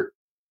hurt.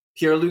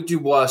 Pierre-Luc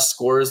Dubois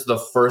scores the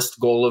first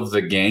goal of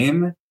the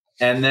game.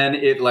 And then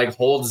it like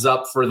holds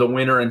up for the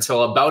winner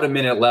until about a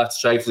minute left.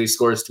 Scheifele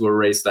scores to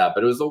erase that.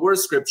 But it was the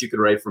worst script you could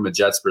write from a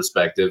Jets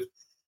perspective.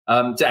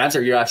 To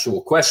answer your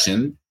actual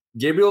question,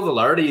 Gabriel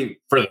Velarde,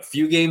 for the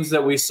few games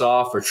that we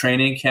saw for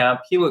training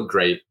camp, he looked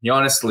great. He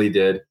honestly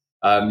did.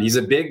 He's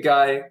a big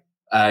guy.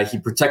 He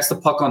protects the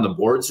puck on the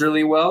boards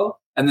really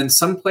well. And then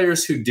some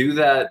players who do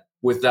that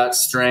with that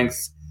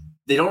strength,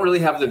 they don't really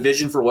have the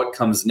vision for what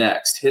comes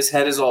next. His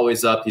head is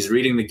always up. He's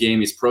reading the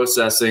game. He's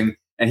processing.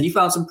 And he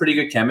found some pretty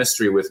good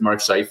chemistry with Mark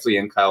Scheifele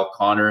and Kyle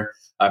Connor.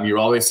 You're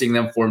always seeing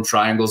them form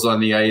triangles on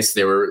the ice.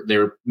 They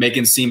were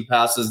making seam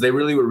passes. They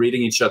really were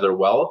reading each other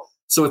well.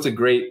 So it's a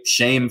great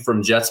shame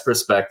from Jets'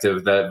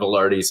 perspective that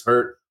Velarde's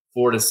hurt.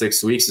 4 to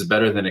 6 weeks is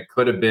better than it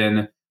could have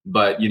been,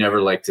 but you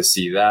never like to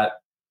see that.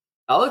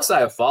 Alex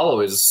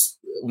Iafalo is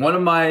one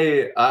of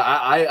my.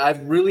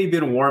 I've really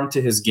been warmed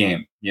to his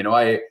game.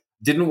 I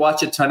didn't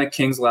watch a ton of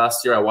Kings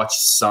last year. I watched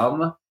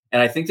some.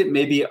 And I think that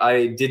maybe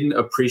I didn't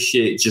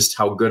appreciate just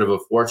how good of a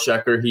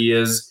forechecker he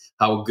is,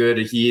 how good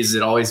he is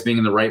at always being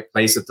in the right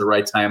place at the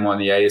right time on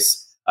the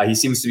ice. He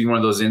seems to be one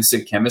of those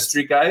instant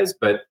chemistry guys,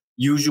 but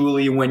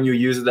usually when you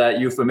use that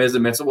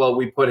euphemism, it's, well,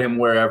 we put him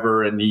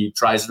wherever and he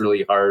tries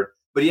really hard.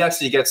 But he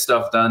actually gets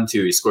stuff done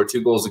too. He scored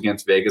 2 goals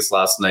against Vegas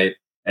last night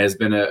and has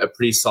been a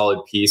pretty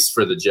solid piece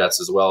for the Jets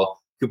as well.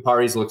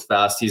 Kupari's looked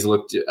fast. He's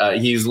looked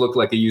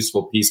like a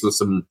useful piece with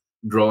some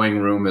growing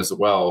room as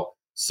well.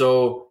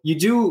 So you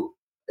do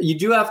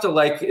have to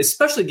like,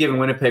 especially given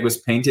Winnipeg was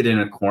painted in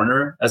a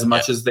corner as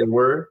much as they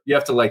were, you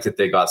have to like that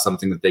they got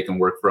something that they can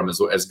work from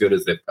as good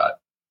as they've got.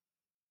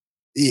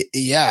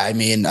 Yeah, I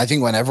mean, I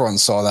think when everyone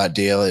saw that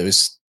deal, I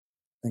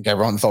think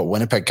everyone thought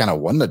Winnipeg kind of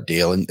won the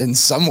deal in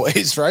some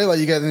ways, right? Like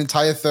you get an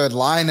entire third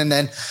line, and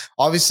then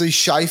obviously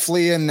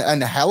Scheifele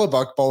and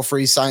Hellebuyck both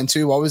re-signed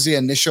too. What was the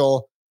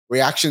initial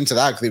reaction to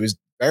that? Because it was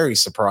very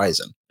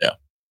surprising. Yeah.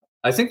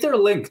 I think they're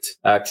linked,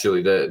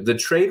 actually. The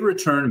trade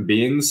return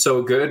being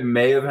so good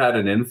may have had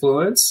an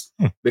influence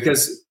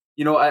because,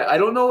 I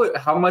don't know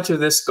how much of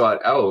this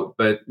got out,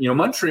 but,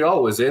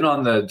 Montreal was in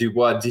on the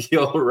Dubois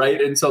deal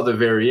right until the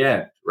very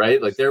end,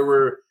 right? Like there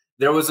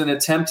was an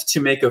attempt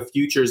to make a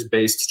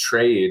futures-based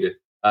trade,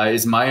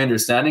 is my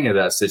understanding of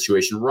that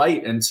situation,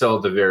 right until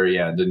the very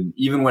end. And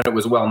even when it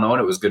was well known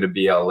it was going to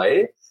be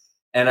LA.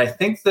 And I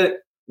think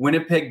that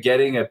Winnipeg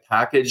getting a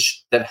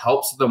package that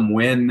helps them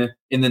win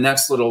in the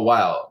next little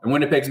while. And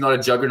Winnipeg's not a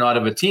juggernaut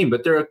of a team,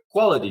 but they're a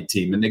quality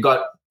team and they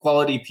got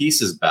quality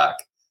pieces back.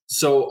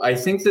 So I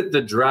think that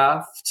the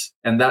draft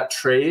and that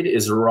trade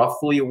is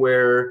roughly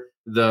where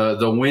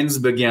the winds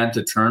began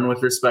to turn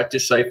with respect to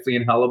Scheifele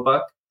and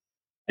Hellebuyck.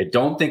 I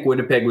don't think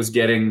Winnipeg was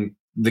getting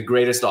the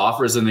greatest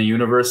offers in the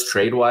universe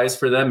trade-wise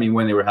for them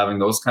when they were having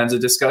those kinds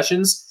of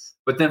discussions.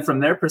 But then from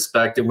their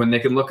perspective, when they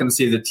can look and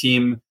see the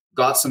team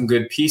got some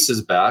good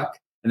pieces back,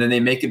 and then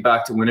they make it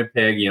back to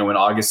Winnipeg, in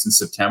August and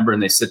September,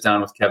 and they sit down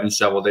with Kevin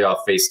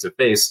Cheveldayoff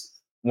face-to-face.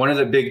 One of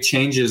the big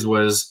changes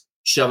was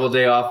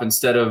Cheveldayoff,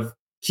 instead of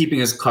keeping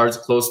his cards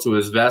close to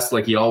his vest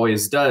like he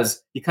always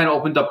does, he kind of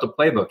opened up the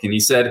playbook and he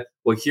said,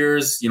 well,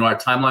 here's, our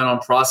timeline on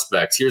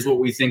prospects. Here's what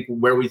we think,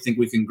 where we think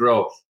we can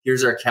grow.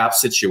 Here's our cap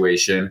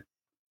situation.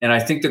 And I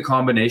think the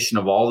combination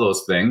of all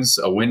those things,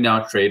 a win now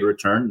trade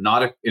return,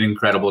 not an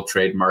incredible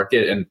trade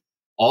market, and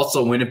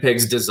also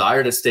Winnipeg's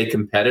desire to stay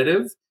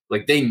competitive,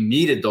 like they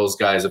needed those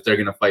guys if they're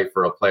going to fight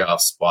for a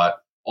playoff spot,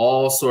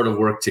 all sort of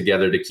work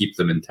together to keep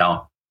them in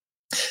town.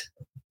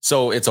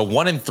 So it's a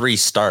 1-3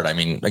 start. I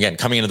mean, again,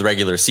 coming into the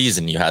regular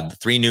season, you had the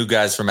 3 new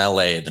guys from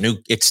LA, the new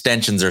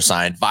extensions are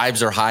signed,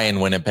 vibes are high in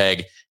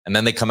Winnipeg, and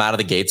then they come out of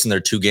the gates and they're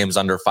 2 games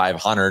under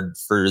 500.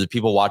 For the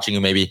people watching who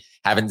maybe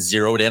haven't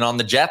zeroed in on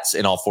the Jets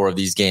in all 4 of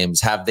these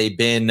games, have they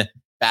been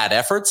bad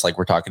efforts like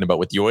we're talking about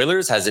with the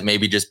Oilers? Has it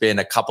maybe just been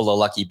a couple of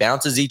lucky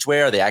bounces each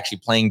way? Are they actually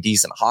playing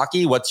decent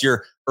hockey? What's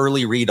your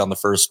early read on the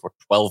first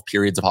 12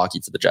 periods of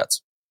hockey for the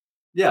Jets?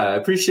 Yeah, I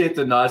appreciate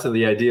the nod to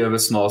the idea of a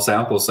small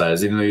sample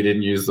size, even though you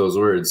didn't use those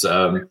words.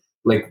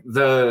 Like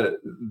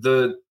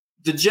the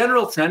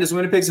general trend is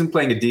Winnipeg's been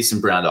playing a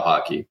decent brand of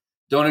hockey.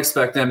 Don't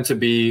expect them to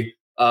be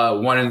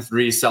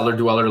 1-3 cellar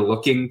dweller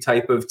looking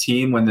type of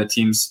team when the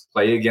teams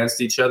play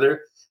against each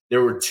other.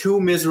 There were 2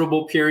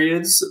 miserable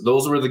periods.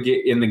 Those were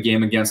in the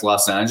game against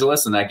Los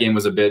Angeles, and that game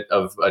was a bit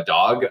of a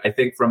dog, I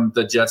think, from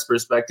the Jets'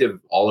 perspective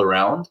all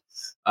around.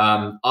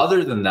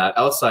 Other than that,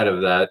 outside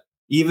of that,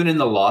 even in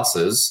the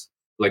losses,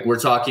 like we're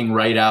talking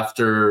right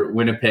after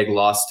Winnipeg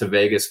lost to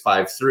Vegas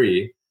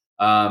 5-3,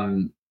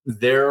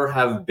 there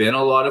have been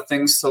a lot of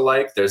things to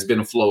like. There's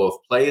been a flow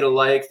of play to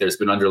like. There's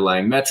been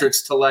underlying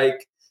metrics to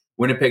like.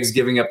 Winnipeg's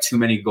giving up too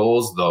many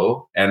goals,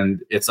 though,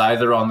 and it's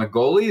either on the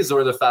goalies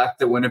or the fact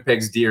that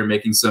Winnipeg's D are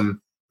making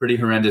some pretty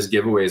horrendous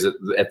giveaways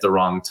at the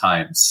wrong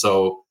time.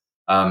 So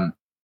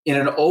in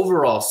an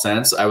overall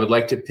sense, I would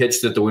like to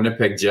pitch that the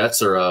Winnipeg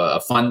Jets are a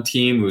fun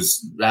team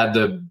who's had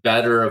the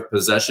better of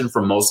possession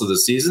for most of the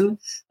season,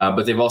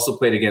 but they've also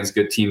played against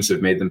good teams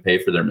who've made them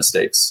pay for their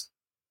mistakes.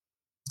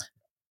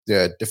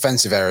 The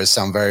defensive errors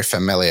sound very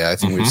familiar. I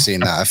think we've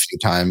seen that a few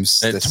times.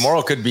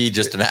 Tomorrow could be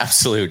just an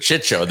absolute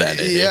shit show then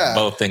if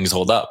both things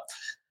hold up.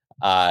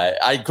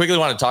 I quickly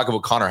want to talk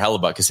about Connor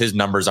Hellebuyck because his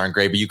numbers aren't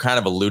great, but you kind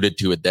of alluded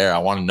to it there. I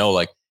want to know,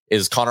 like,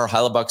 is Connor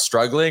Hellebuyck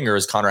struggling or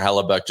is Connor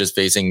Hellebuyck just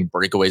facing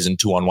breakaways and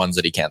 2-on-1s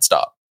that he can't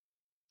stop?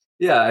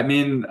 Yeah, I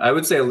mean, I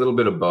would say a little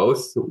bit of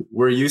both.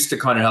 We're used to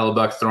Connor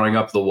Hellebuyck throwing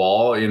up the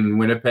wall in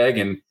Winnipeg,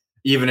 and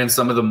even in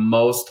some of the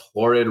most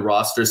horrid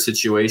roster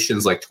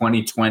situations like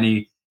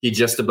 2020, he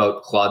just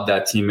about clawed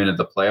that team into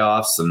the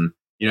playoffs. And,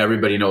 you know,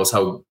 everybody knows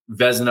how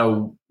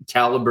Vezina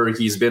caliber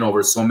he's been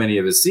over so many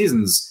of his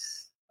seasons.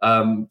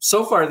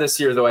 So far this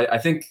year, though, I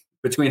think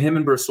between him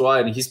and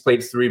Brossoit, and he's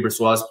played 3,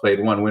 Brossoit's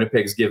played 1,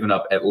 Winnipeg's given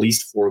up at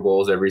least 4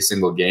 goals every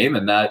single game,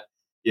 and that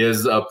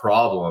is a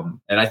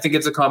problem. And I think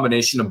it's a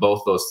combination of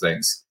both those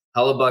things.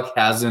 Hellebuyck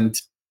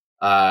hasn't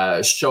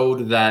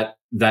showed that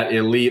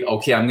elite,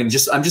 okay, I'm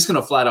just going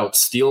to flat out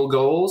steal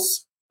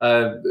goals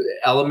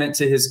element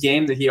to his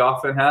game that he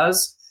often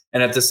has.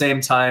 And at the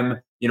same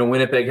time, you know,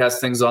 Winnipeg has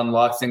things on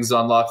lock.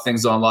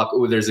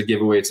 Oh, there's a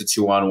giveaway. It's a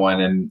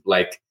 2-on-1 and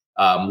like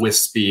with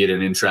speed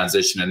and in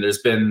transition. And there's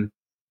been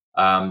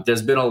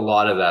a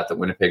lot of that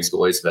Winnipeg's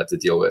goalies have had to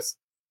deal with.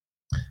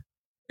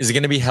 Is it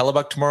going to be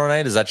Hellebuyck tomorrow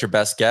night? Is that your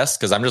best guess?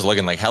 Because I'm just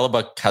looking like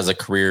Hellebuyck has a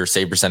career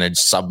save percentage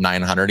sub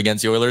 900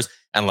 against the Oilers.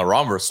 And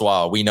Laurent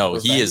Brossoit, we know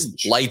he is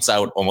lights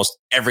out almost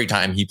every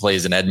time he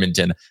plays in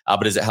Edmonton.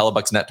 But is it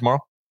Hellebuck's net tomorrow?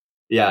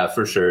 Yeah,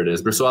 for sure it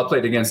is. Brossoit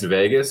played against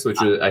Vegas,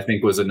 which I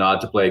think was a nod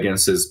to play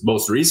against his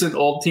most recent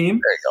old team.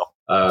 There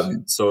you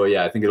go. So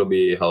yeah, I think it'll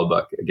be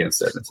Hellebuyck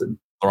against Edmonton.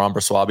 Laurent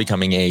Brossoit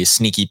becoming a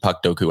sneaky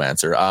puck doku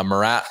answer.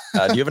 Murat,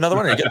 do you have another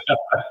one? Or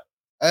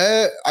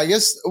I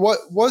guess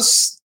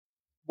what's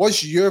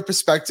your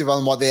perspective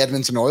on what the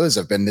Edmonton Oilers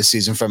have been this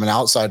season from an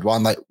outside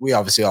one? Like, we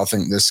obviously all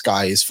think the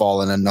sky is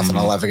falling and nothing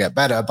will ever get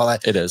better, but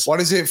like, it is.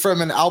 What is it from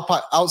an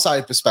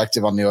outside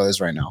perspective on the Oilers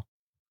right now?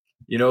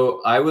 You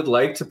know, I would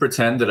like to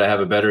pretend that I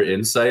have a better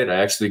insight. I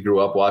actually grew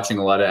up watching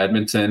a lot of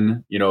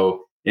Edmonton. You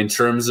know, in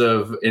terms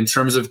of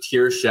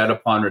tears shed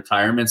upon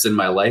retirements in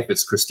my life,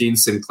 it's Christine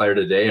Sinclair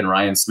today and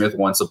Ryan Smith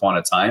once upon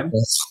a time.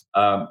 Yes.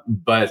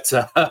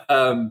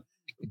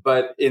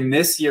 But in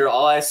this year,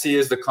 all I see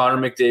is the Connor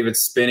McDavid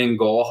spinning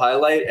goal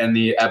highlight and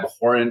the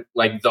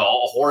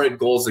horrid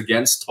goals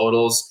against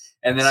totals.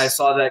 And then I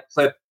saw that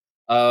clip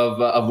of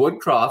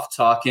Woodcroft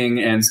talking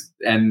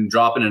and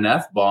dropping an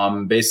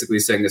F-bomb, basically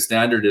saying the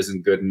standard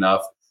isn't good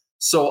enough.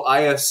 So I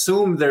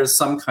assume there's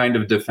some kind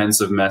of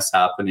defensive mess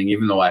happening,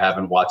 even though I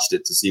haven't watched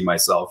it to see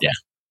myself. Yeah.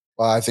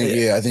 Well, I think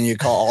you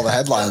caught all the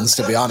headlines,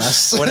 to be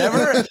honest.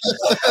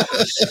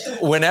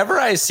 Whenever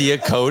I see a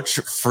coach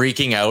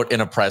freaking out in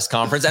a press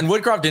conference, and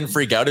Woodcroft didn't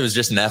freak out, it was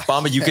just an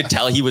F-bomb, but you could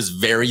tell he was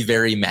very,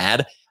 very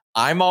mad.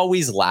 I'm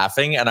always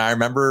laughing. And I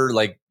remember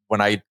like when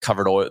I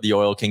covered the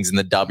Oil Kings in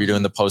the W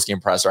doing the post-game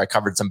presser, I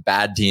covered some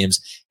bad teams.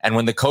 And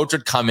when the coach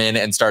would come in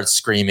and start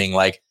screaming,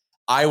 like,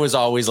 I was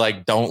always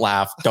like, don't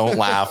laugh, don't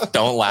laugh,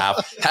 don't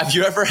laugh. Have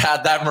you ever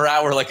had that,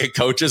 Murat, where like a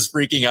coach is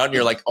freaking out and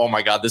you're like, oh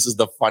my God, this is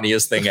the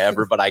funniest thing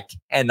ever, but I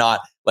cannot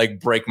like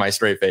break my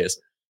straight face?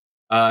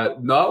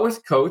 Not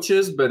with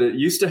coaches, but it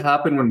used to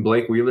happen when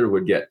Blake Wheeler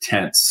would get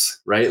tense,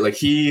 right? Like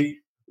he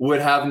would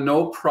have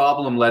no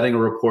problem letting a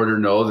reporter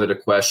know that a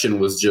question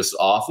was just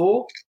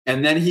awful.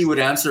 And then he would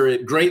answer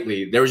it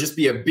greatly. There would just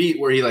be a beat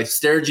where he like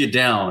stared you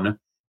down.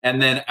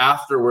 And then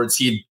afterwards,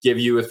 he'd give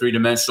you a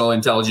 3-dimensional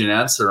intelligent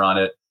answer on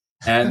it.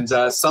 And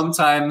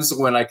sometimes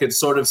when I could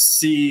sort of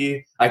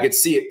see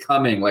it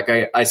coming. Like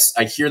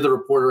I hear the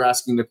reporter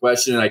asking the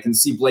question, and I can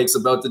see Blake's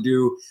about to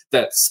do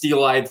that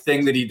steel-eyed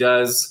thing that he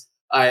does.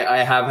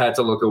 I have had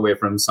to look away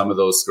from some of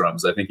those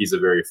scrums. I think he's a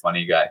very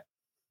funny guy.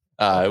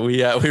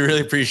 We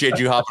really appreciate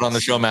you hopping on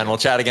the show, man. We'll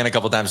chat again a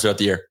couple times throughout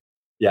the year.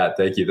 Yeah,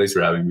 thank you. Thanks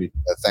for having me.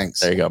 Thanks.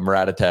 There you go.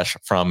 Murat Atesh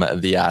from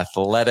The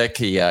Athletic.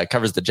 He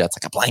covers the Jets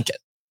like a blanket.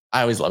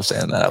 I always love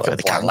saying that.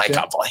 Like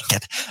a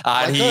blanket.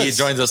 He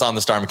joins us on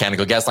the Star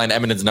Mechanical Guest Line,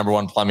 Edmonton's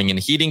 #1 plumbing and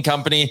heating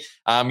company.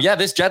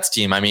 This Jets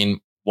team,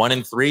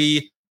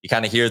 1-3. You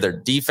kind of hear their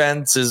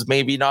defense is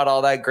maybe not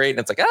all that great. And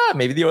it's like,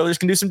 maybe the Oilers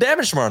can do some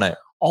damage tomorrow night.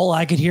 All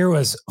I could hear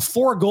was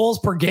 4 goals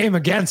per game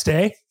against,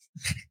 eh?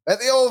 Bet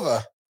the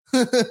over.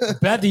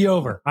 Bet the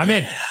over. I'm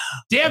in.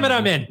 Damn it,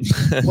 I'm in.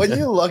 When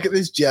you look at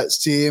this Jets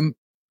team,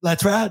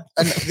 that's rad.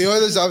 And the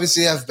Oilers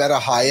obviously have better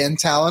high-end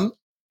talent.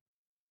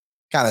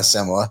 Kind of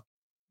similar.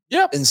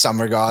 Yep. In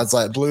some regards,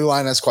 like blue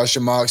line has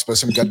question marks, but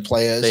some good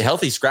players. They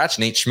healthy scratched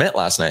Nate Schmidt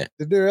last night.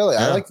 Did they really?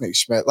 Yeah. I like Nate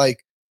Schmidt.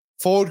 Like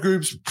forward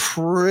group's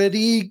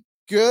pretty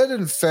good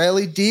and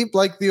fairly deep,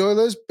 like the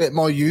Oilers. Bit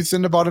more youth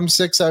in the bottom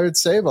 6, I would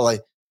say, but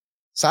like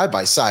side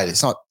by side,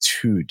 it's not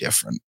too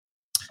different.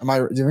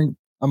 Do you think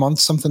I'm on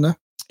something there?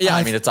 Yeah,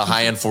 it's a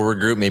high-end forward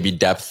group, maybe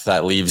depth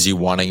that leaves you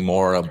wanting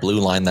more. A blue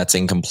line that's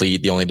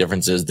incomplete. The only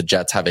difference is the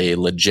Jets have a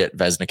legit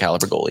Vezina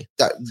caliber goalie.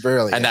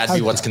 And that'd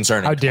be what's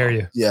concerning. How dare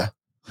you? Yeah.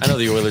 I know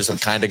the Oilers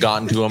have kind of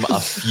gotten to him a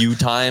few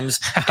times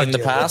in the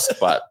past,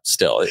 but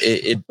still,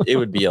 it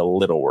would be a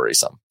little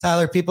worrisome.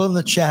 Tyler, people in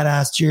the chat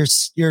asked your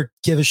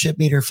give a shit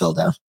meter fell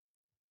down.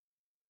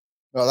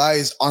 Well, that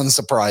is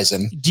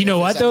unsurprising. Do you know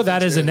what, though?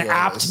 That is an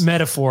apt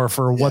metaphor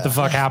for what the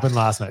fuck happened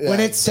last night. When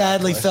it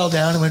sadly fell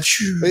down and went,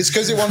 it's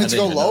because it wanted to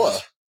go lower.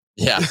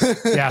 Yeah.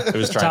 It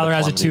was Tyler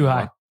has it too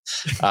high.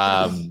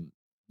 Connor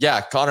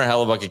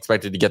Hellebuyck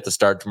expected to get the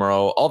start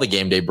tomorrow. All the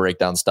game day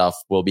breakdown stuff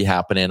will be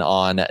happening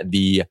on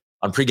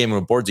Pregame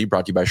with Boardsy,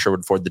 brought to you by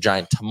Sherwood Ford the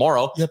Giant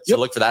tomorrow. So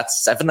look for that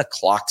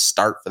 7:00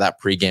 start for that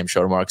pregame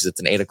show tomorrow because it's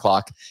an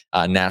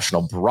 8:00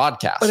 national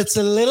broadcast. But it's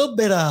a little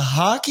bit of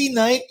hockey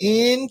night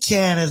in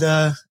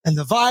Canada, and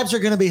the vibes are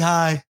going to be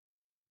high.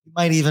 We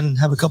might even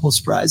have a couple of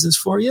surprises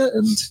for you,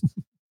 and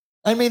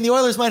the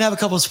Oilers might have a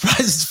couple of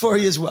surprises for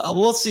you as well.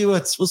 We'll see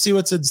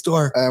what's in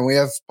store. And we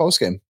have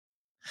postgame.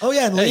 Oh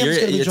yeah, and Liam's going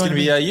to be it's going to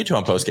be you two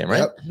on postgame, right?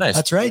 Yep. Nice.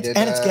 That's right.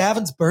 And it's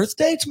Gavin's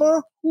birthday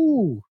tomorrow.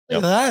 Ooh,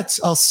 look at that.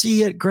 I'll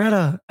see you at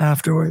Greta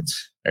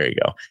afterwards. There you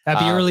go.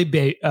 Happy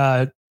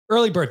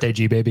early birthday,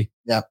 G baby.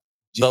 Yeah.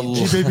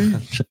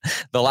 The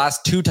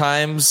last 2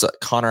 times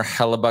Connor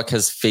Hellebuyck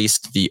has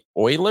faced the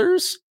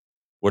Oilers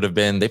would have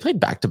been, they played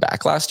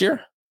back-to-back last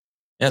year.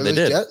 Yeah, they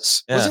did.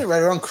 Jets? Yeah. Wasn't it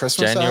right around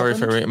Christmas? January,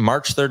 February,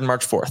 March 3rd and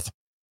March 4th.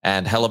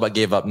 And Hellebuyck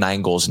gave up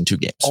 9 goals in 2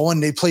 games. Oh,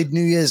 and they played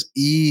New Year's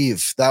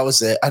Eve. That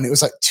was it. And it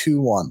was like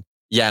 2-1.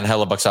 Yeah, and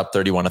Hellebuyck's up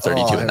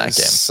 31-32 in that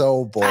game.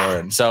 So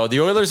boring. So the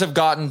Oilers have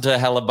gotten to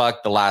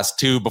Hellebuyck the last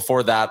 2.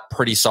 Before that,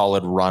 pretty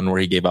solid run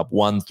where he gave up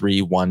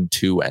 1-3,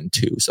 1-2, and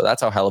 2. So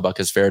that's how Hellebuyck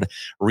has fared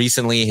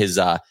recently. His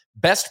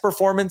best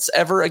performance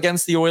ever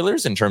against the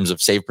Oilers in terms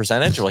of save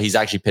percentage. Well, he's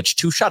actually pitched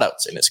 2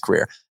 shutouts in his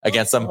career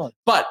against them.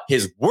 But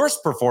his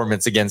worst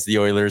performance against the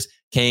Oilers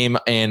came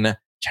in January,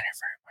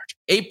 February, March,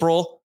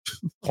 April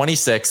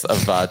 26th of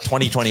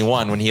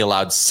 2021 when he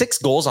allowed 6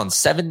 goals on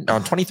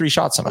 23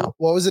 shots somehow.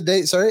 What was the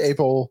date? Sorry,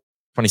 April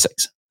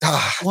 26.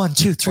 1,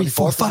 2, 3,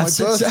 4, 5,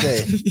 6,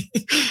 7.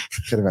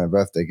 Could have been a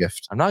birthday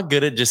gift. I'm not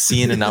good at just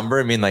seeing a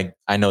number.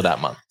 I know that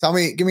month.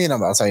 Give me a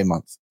number. I'll tell you a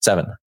month.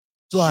 7.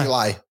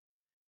 July.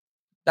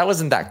 That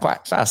wasn't that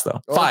quite fast though.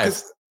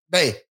 5.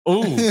 May.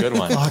 Ooh, good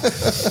one.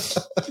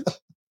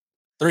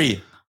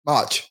 3.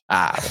 March.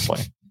 That's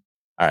point.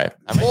 All right.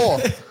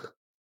 4.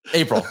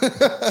 April,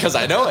 because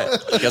I know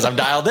it, because I'm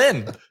dialed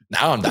in.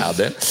 Now I'm dialed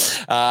in.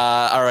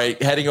 All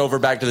right, heading over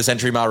back to the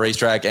Century Mile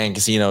Racetrack and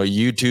Casino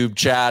YouTube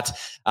chat.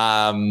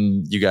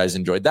 You guys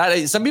enjoyed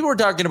that. Some people were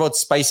talking about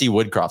Spicy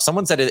Woodcroft.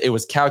 Someone said it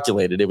was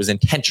calculated. It was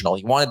intentional.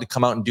 He wanted to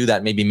come out and do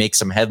that, maybe make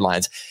some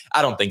headlines.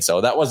 I don't think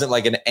so. That wasn't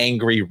like an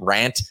angry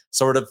rant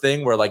sort of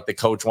thing where like the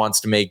coach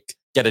wants to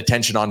get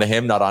attention onto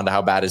him, not onto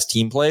how bad his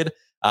team played.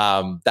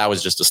 That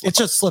was just a slip. It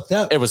just slipped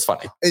out. It was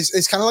funny.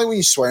 It's kind of like when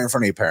you swear in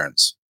front of your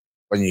parents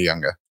when you're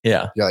younger.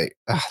 Yeah. You're like,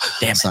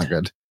 damn, it's not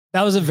good.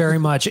 That was a very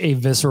much a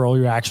visceral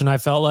reaction, I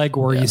felt like,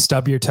 where you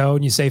stub your toe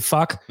and you say,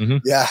 fuck. Mm-hmm.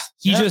 Yeah.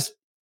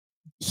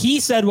 He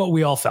said what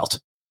we all felt.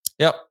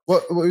 Yep.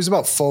 Well, it was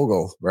about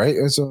Fogle, right?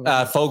 It was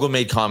Fogle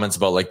made comments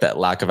about like that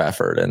lack of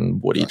effort,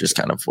 and Woody just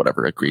kind of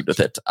whatever agreed with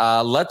it.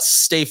 Let's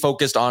stay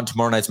focused on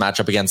tomorrow night's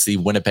matchup against the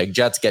Winnipeg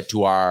Jets. Get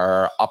to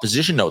our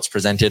opposition notes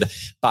presented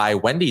by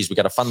Wendy's. We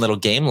got a fun little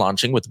game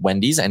launching with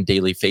Wendy's and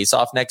Daily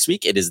Faceoff next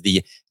week. It is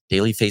the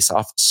Daily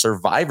Faceoff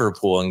Survivor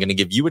Pool. I'm going to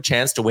give you a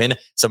chance to win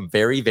some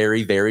very,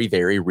 very, very,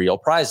 very real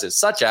prizes,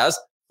 such as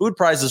food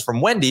prizes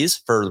from Wendy's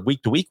for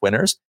week-to-week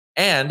winners.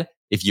 And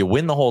if you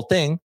win the whole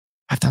thing,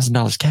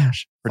 $5,000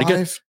 cash. Pretty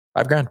good.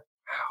 $5,000. Wow.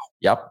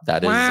 Yep.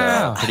 That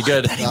is pretty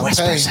good. He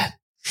whispers it.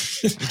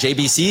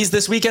 JBCs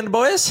this weekend,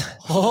 boys.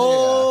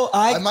 Oh,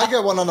 I might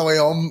get one on the way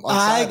home.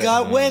 I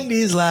got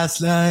Wendy's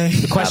last night.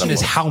 The question is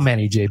how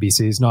many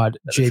JBCs, not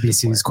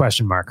JBCs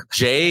question mark.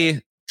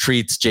 Jay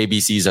treats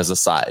JBCs as a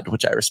side,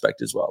 which I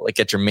respect as well. Like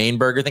get your main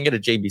burger, then get a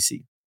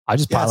JBC. I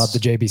just pile up the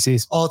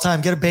JBCs. All the time.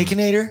 Get a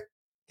Baconator,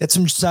 get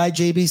some side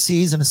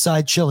JBCs and a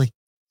side chili.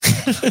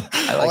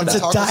 I like It's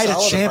that. a diet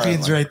of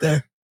champions right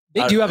there.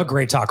 They do have a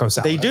great taco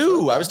salad. They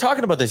do. I was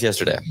talking about this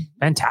yesterday.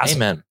 Fantastic.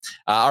 Amen.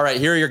 All right,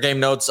 here are your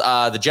game notes.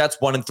 The Jets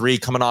 1-3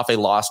 coming off a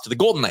loss to the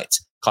Golden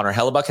Knights. Connor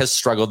Hellebuck has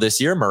struggled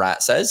this year.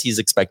 Murat says he's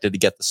expected to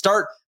get the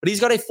start, but he's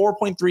got a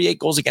 4.38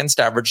 goals against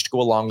average to go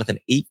along with an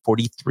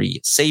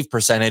 843 save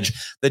percentage.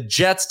 The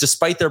Jets,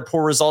 despite their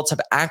poor results,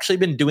 have actually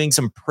been doing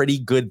some pretty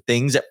good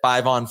things at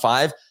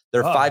 5-on-5.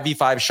 Their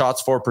 5v5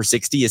 shots for per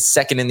 60 is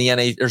second in the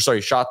NHL, or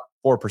sorry, shot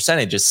for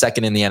percentage is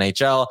second in the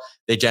NHL.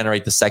 They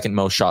generate the second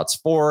most shots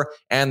for,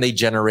 and they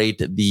generate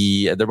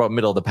they're about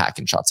middle of the pack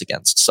in shots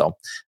against. So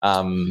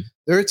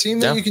they're a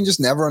team that you can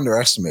just never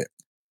underestimate.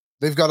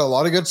 They've got a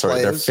lot of good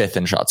players. They're fifth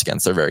in shots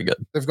against. They're very good.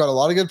 They've got a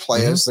lot of good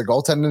players. Their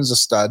goaltending is a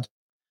stud.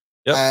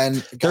 Yep. And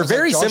they're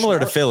very similar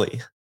to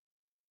Philly.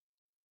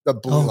 The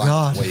blue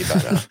line's way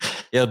better.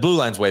 Yeah, the blue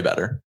line's way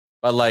better.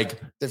 But like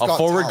They've a got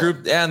forward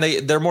talent. group, and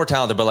they're more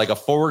talented, but like a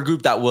forward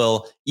group that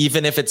will,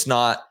 even if it's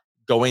not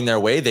going their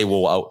way, they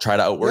will try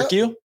to outwork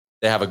you.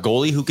 They have a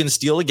goalie who can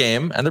steal a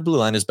game, and their blue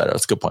line is better.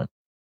 That's a good point.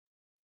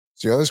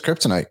 So the other's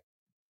kryptonite.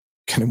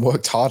 Kind of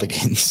worked hard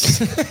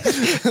against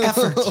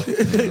effort.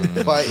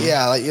 But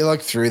yeah, like you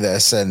look through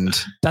this, and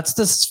that's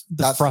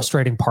the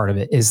frustrating part of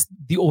it is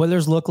the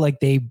Oilers look like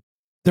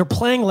they're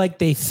playing like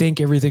they think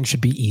everything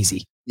should be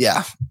easy.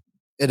 Yeah,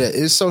 it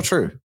is so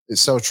true.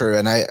 It's so true.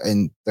 And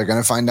they're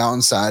going to find out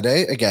on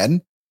Saturday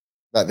again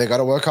that they got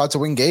to work hard to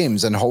win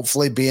games, and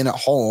hopefully being at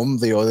home,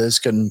 the Oilers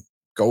can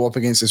go up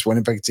against this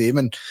Winnipeg team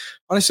and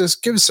honestly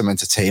just give us some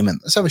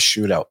entertainment. Let's have a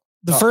shootout.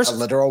 Not a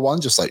literal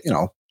one, just like,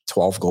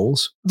 12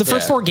 goals. The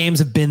first 4 games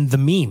have been the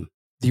meme.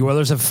 The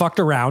Oilers have fucked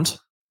around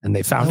and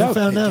they found out.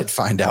 They did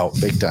find out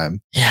big time.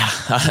 Yeah.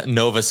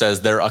 Nova says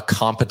they're a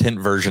competent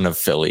version of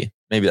Philly.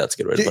 Maybe that's a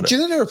good way to put it. Do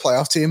you think they're a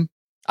playoff team?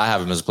 I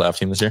have them as a playoff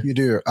team this year. You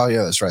do? Oh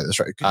yeah, that's right. That's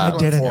right. I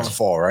did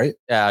 4-4, right?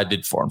 Yeah, I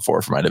did 4-4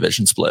 for my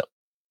division split.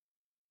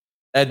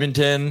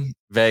 Edmonton,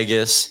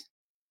 Vegas,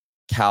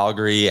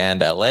 Calgary, and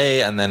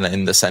LA. And then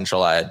in the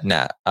Central, I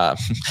had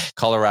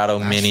Colorado,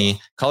 Mini,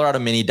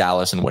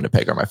 Dallas, and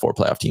Winnipeg are my 4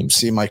 playoff teams.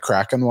 See my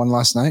Kraken one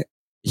last night?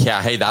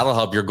 Yeah, hey, that'll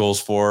help your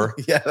goals for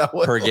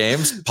per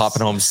games,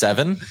 popping home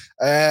 7.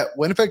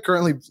 Winnipeg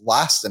currently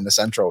last in the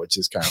Central, which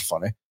is kind of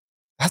funny.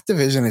 That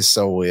division is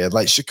so weird.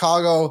 Like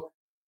Chicago,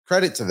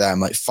 credit to them,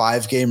 like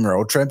 5-game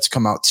road trip to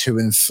come out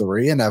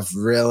 2-3 and have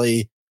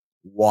really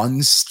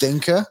one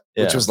stinker,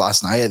 which was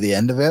last night at the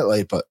end of it.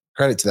 Like, but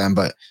credit to them.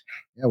 But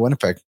yeah,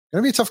 Winnipeg.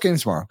 Gonna be a tough game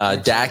tomorrow.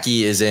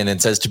 Dacky is in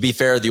and says, to be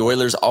fair, the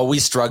Oilers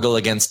always struggle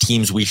against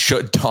teams we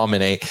should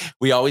dominate.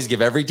 We always give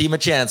every team a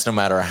chance, no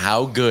matter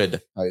how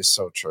good. That is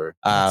so true.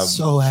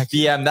 So accurate.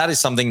 Yeah, and that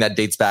is something that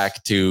dates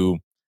back to,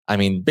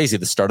 basically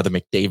the start of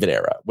the McDavid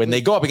era. When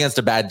they go up against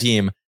a bad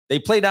team, they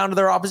play down to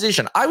their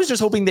opposition. I was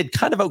just hoping they'd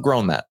kind of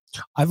outgrown that.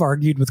 I've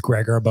argued with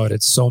Gregor about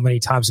it so many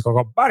times. To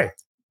go, buddy,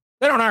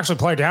 they don't actually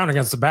play down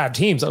against the bad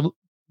teams.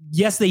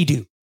 Yes, they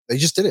do. They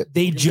just did it.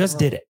 They just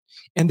did it.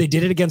 And they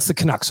did it against the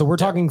Canucks. So we're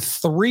talking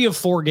 3 of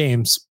 4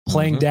 games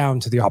playing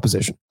down to the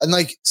opposition. And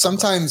like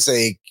sometimes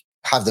they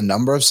have the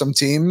number of some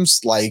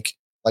teams. Like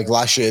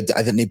last year,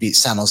 I think they beat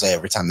San Jose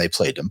every time they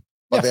played them.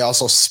 But they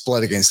also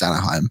split against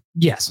Anaheim.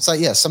 Yes. It's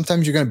like,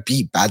 sometimes you're going to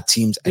beat bad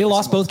teams. They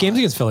lost both games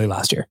against Philly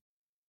last year.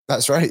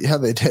 That's right. Yeah,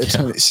 they did.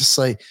 Yeah. It's just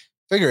like,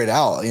 figure it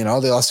out. They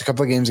lost a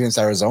couple of games against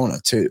Arizona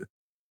too.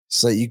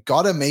 So you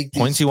got to make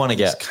points you want to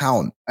get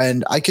count.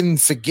 And I can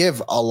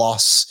forgive a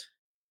loss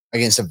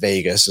against a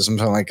Vegas or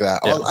something like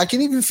that. Yeah. I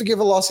can even forgive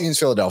a loss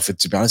against Philadelphia,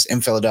 to be honest, in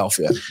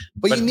Philadelphia.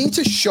 But you need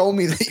to show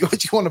me that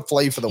what you want to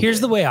play for the Here's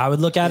win. the way I would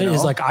look at it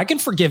is like, I can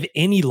forgive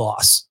any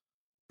loss,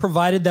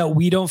 provided that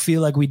we don't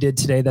feel like we did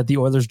today, that the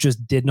Oilers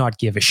just did not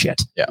give a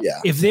shit. Yeah.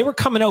 If they were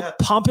coming out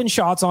pumping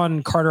shots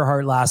on Carter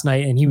Hart last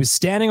night and he was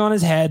standing on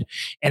his head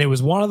and it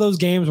was one of those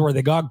games where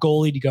they got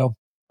goalied, you go,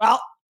 well,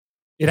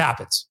 it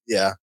happens.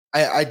 Yeah.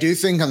 I do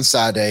think on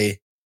Saturday,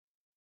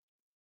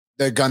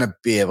 they're going to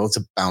be able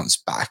to bounce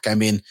back.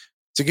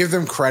 To give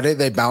them credit,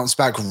 they bounced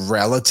back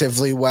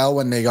relatively well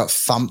when they got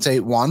thumped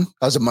 8-1.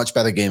 That was a much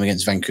better game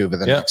against Vancouver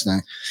the next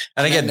night.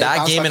 And again,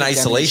 that game in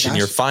isolation,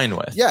 you're fine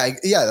with. Yeah,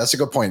 that's a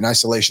good point. In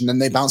isolation. Then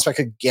they bounced back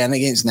again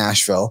against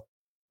Nashville.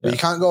 But you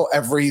can't go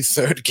every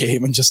third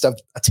game and just have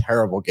a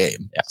terrible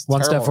game. Yeah.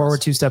 One step forward,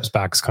 2 steps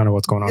back is kind of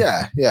what's going on.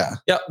 Yeah. Yeah.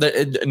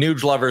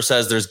 Nuge Lover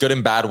says there's good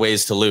and bad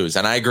ways to lose.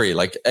 And I agree.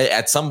 Like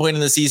at some point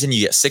in the season,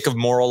 you get sick of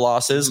moral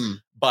losses.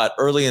 But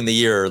early in the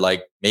year,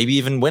 like maybe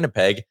even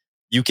Winnipeg,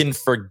 you can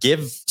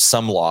forgive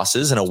some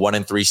losses in a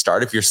 1-3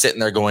 start. If you're sitting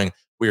there going,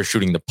 we are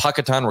shooting the puck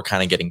a ton, we're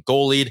kind of getting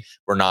goalied.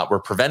 We're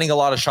preventing a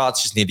lot of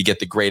shots, just need to get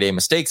the grade A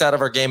mistakes out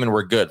of our game and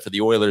we're good. For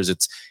the Oilers,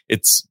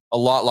 it's a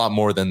lot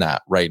more than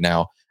that right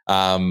now.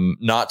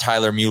 Not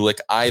Tyler Mulick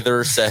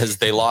either, says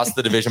they lost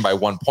the division by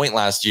 1 point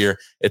last year.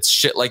 It's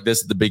shit like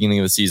this at the beginning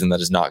of the season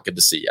that is not good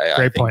to see.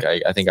 I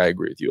think I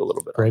agree with you a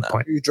little bit. Great on that.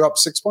 point. You dropped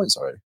 6 points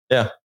already.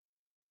 Yeah.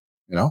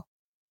 You know,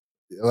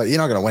 like, you're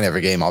not going to win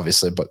every game,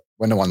 obviously, but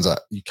win the ones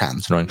that you can,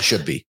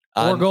 should be.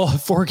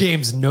 4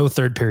 games, no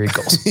third period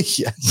goals.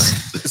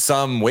 Yes.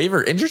 Some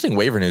interesting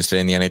waiver news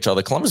today in the NHL.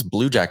 The Columbus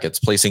Blue Jackets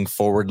placing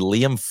forward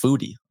Liam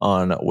Foudy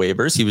on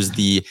waivers. He was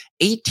the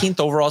 18th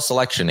overall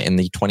selection in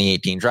the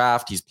 2018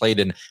 draft. He's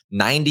played in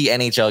 90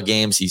 NHL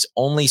games. He's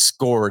only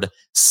scored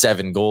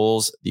 7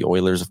 goals. The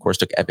Oilers, of course,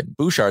 took Evan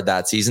Bouchard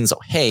that season. So,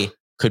 hey,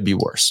 could be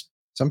worse.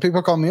 Some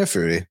people call me a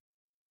foodie.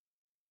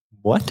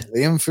 What?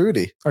 Liam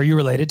Foudy. Are you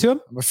related to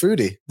him? I'm a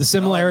foodie. The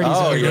similarities.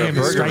 Oh, of your you're a name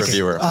is burger striking.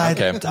 reviewer.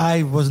 Okay.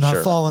 I was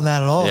not following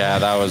that at all. Yeah,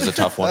 that was a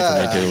tough one for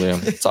me too,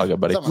 Liam. It's all good,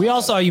 buddy. We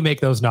all saw you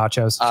make those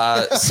nachos.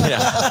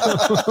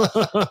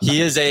 Yeah. He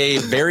is a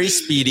very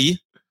speedy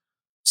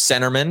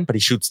centerman, but he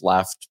shoots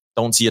left.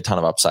 Don't see a ton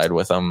of upside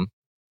with him,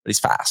 but he's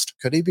fast.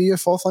 Could he be your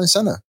fourth line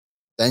center?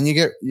 Then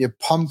you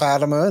pump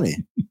Adam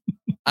Ernie.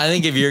 I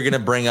think if you're going to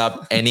bring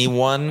up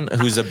anyone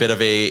who's a bit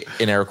of a,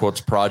 in air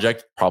quotes,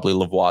 project, probably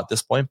Lavoie at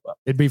this point. But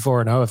it'd be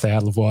 4-0 if they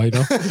had Lavoie, you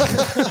know?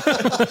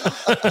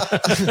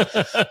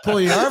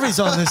 Puljujarvi's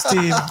on this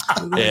team.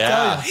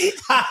 Yeah.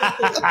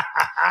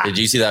 Did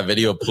you see that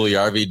video of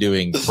Puljujarvi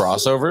doing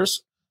crossovers?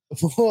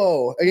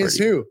 Whoa. Against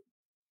who?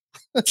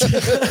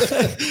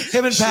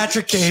 Him and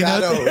Patrick Kane.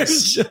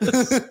 Shadows.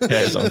 Yeah,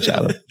 his own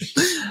shadow.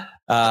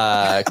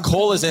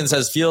 Cole is in,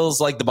 says,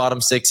 feels like the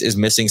bottom 6 is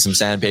missing some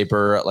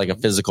sandpaper, like a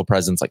physical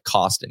presence like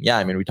Costin. Yeah,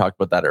 I mean, we talked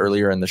about that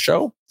earlier in the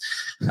show.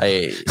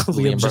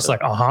 Liam's just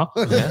like,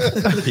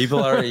 Yeah. People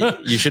are,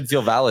 you should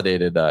feel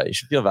validated.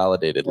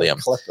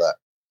 Liam. Clip that.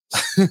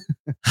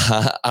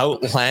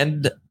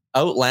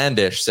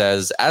 Outlandish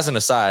says, as an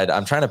aside,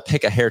 I'm trying to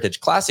pick a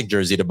Heritage Classic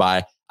jersey to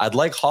buy. I'd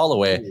like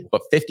Holloway,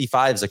 but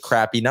 55 is a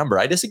crappy number.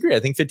 I disagree. I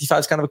think 55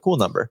 is kind of a cool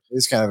number.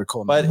 It's kind of a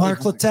cool But number. Mark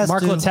Letestu.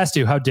 Mark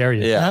Letestu, how dare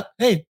you? Yeah.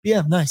 Hey,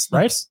 yeah, nice.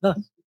 Right?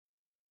 Nice.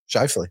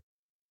 Shifley.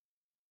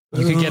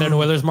 You could get an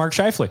Oilers Mark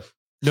Scheifele.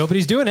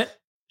 Nobody's doing it.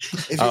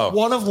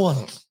 One of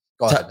one.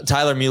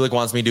 Tyler Mulick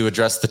wants me to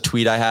address the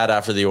tweet I had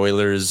after the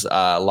Oilers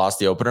lost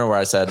the opener, where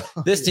I said,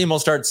 this team will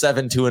start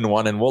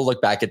 7-2-1 and we'll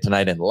look back at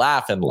tonight and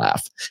laugh and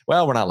laugh.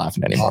 Well, we're not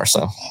laughing anymore.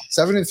 So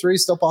 7-3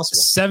 still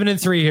possible.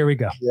 7-3. Here we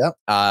go. Yeah.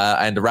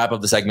 And to wrap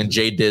up the segment,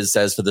 Jay Diz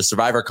says, for the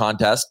Survivor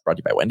contest brought to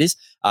you by Wendy's,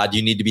 do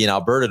you need to be in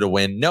Alberta to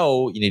win?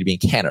 No, you need to be in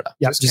Canada.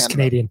 Yeah, just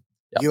Canadian.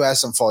 Yep.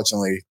 US,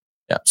 unfortunately.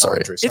 Yeah,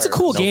 sorry. It's a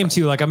cool game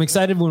too. Like, I'm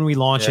excited when we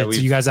launch it, so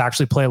you guys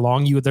actually play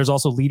along. There's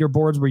also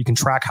leaderboards where you can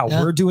track how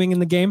we're doing in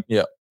the game.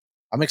 Yeah.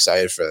 I'm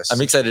excited for this. I'm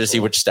excited to see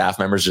which staff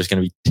members are just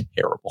going to be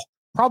terrible.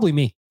 Probably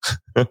me.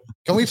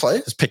 Can we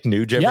play? Just pick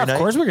Nuge every Yeah, night. of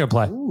course we're going to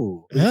play.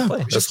 Ooh. Yeah.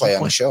 We should play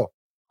on the show.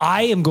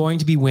 I am going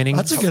to be winning.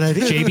 That's a good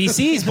idea.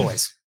 JBC's,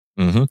 boys.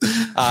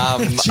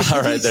 Mm-hmm.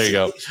 All right, there you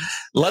go.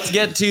 Let's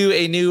get to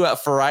a new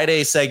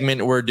Friday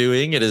segment we're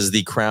doing. It is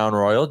the Crown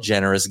Royal,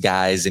 generous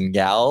guys and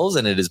gals,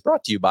 and it is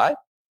brought to you by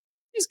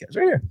these guys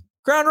right here.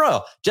 Crown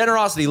Royal.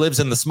 Generosity lives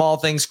in the small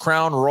things.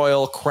 Crown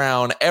Royal,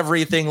 crown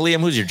everything.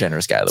 Liam, who's your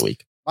generous guy of the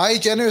week? My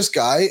generous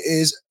guy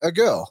is a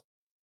girl.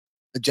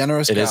 A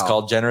generous It gal. is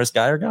called generous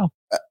guy or gal.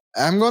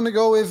 I'm going to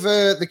go with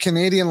the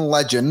Canadian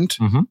legend,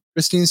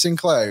 Christine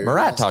Sinclair.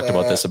 Murat talked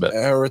about this a bit.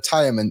 Her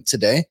retirement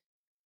today.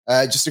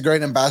 Just a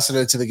great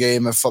ambassador to the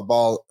game of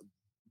football,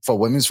 for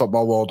women's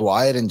football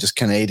worldwide, and just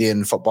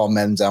Canadian football,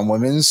 men's and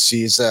women's.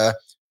 She's a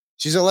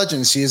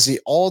legend. She is the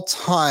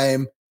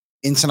all-time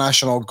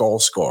international goal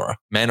scorer.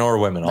 Men or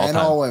women, all Men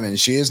time. or women.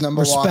 She is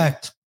number one.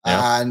 Respect.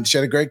 Yeah. And she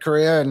had a great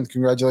career, and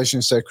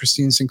congratulations to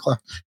Christine Sinclair.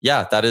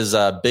 Yeah, that is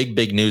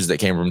big news that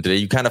came from today.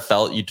 You kind of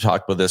felt, you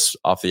talked about this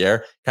off the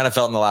air, kind of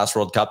felt in the last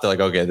World Cup, they're like,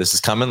 okay, this is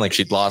coming. Like,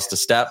 she'd lost a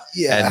step.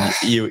 Yeah.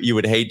 And you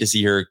would hate to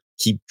see her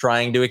keep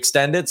trying to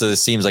extend it. So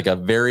this seems like a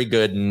very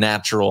good,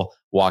 natural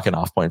walking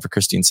off point for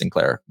Christine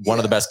Sinclair. One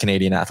of the best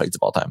Canadian athletes of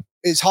all time.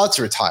 It's hard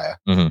to retire.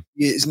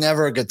 It's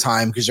never a good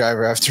time because you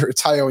either have to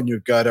retire when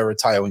you're good or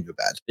retire when you're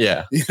bad.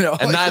 Yeah. You know,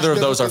 And like, neither of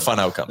it's those are difficult.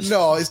 fun outcomes.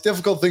 No, it's a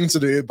difficult thing to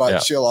do, but Yeah.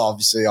 she'll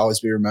obviously always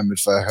be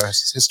remembered for her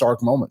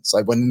historic moments,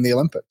 like winning the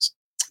Olympics.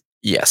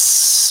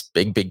 Yes.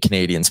 Big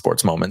Canadian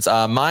sports moments.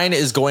 Mine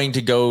is going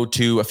to go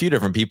to a few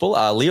different people.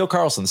 Leo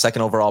Carlson,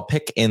 second overall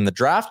pick in the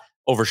draft,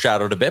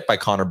 overshadowed a bit by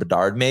Connor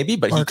Bedard, maybe,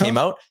 but he came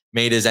out,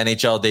 made his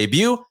NHL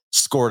debut,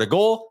 scored a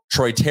goal.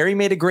 Troy Terry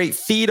made a great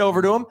feed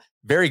over to him.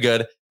 Very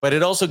good. But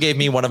it also gave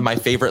me one of my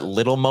favorite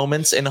little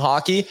moments in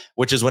hockey,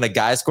 which is when a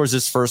guy scores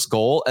his first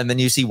goal and then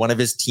you see one of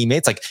his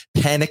teammates like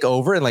panic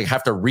over and like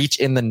have to reach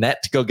in the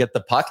net to go get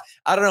the puck.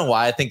 I don't know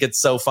why I think it's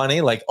so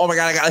funny. Like, oh my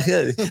God, I got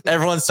it.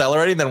 Everyone's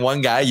celebrating. Then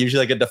one guy,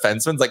 usually like a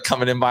defenseman's like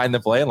coming in behind the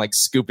play and like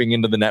scooping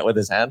into the net with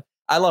his hand.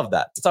 I love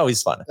that. It's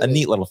always fun. A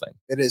neat little thing.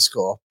 It is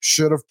cool.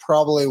 Should have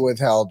probably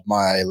withheld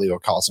my Leo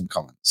Carlson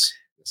comments.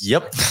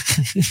 Yep.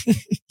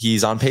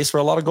 He's on pace for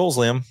a lot of goals,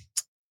 Liam.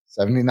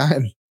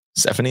 79.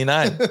 He's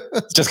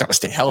just got to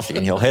stay healthy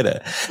and he'll hit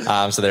it.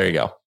 So there you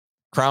go.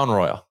 Crown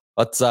Royal.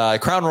 Let's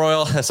Crown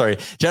Royal. Sorry.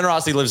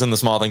 Generosity lives in the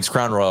small things.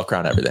 Crown Royal,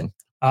 crown everything.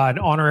 An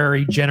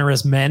honorary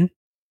generous men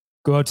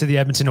go out to the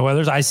Edmonton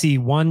Oilers. I see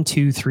 1,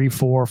 2, 3,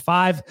 4,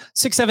 5,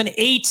 6, 7,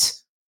 8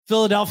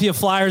 Philadelphia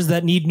Flyers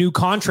that need new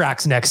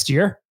contracts next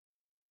year.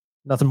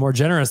 Nothing more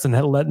generous than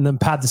letting them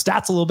pad the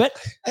stats a little bit.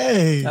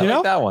 Hey, I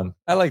like that one.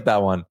 I like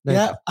that one.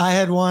 Yeah, I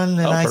had one,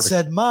 and I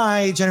said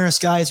my generous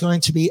guy is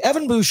going to be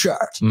Evan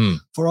Bouchard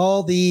for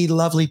all the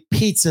lovely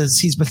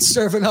pizzas he's been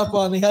serving up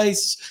on the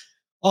ice.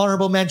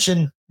 Honorable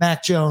mention,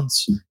 Mac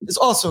Jones is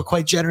also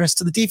quite generous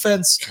to the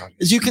defense.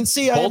 As you can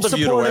see, Bold of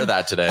you to wear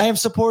that today. I am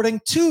supporting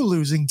 2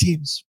 losing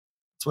teams.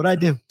 That's what I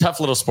do. Tough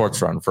little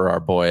sports run for our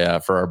boy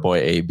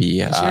AB.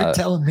 You're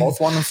telling me. Both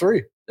 1 and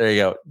 3. There you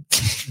go.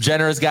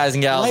 Generous guys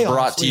and gals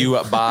brought to you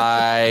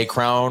by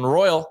Crown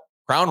Royal.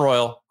 Crown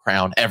Royal,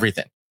 crown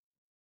everything.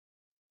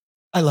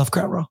 I love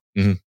Crown Royal.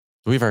 Mm-hmm. Do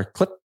we have our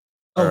clip?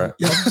 Oh,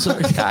 yeah,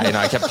 sorry.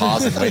 I kept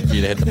pausing, waiting for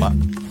you to hit the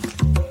button.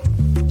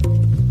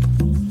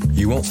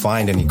 You won't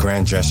find any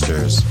grand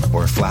gestures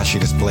or flashy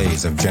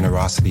displays of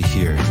generosity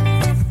here.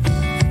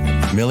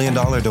 $1 million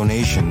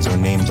donations or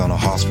names on a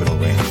hospital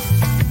ring.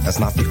 That's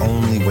not the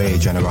only way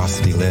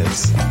generosity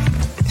lives.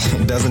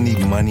 It doesn't need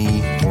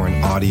money or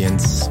an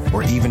audience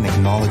or even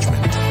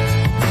acknowledgement.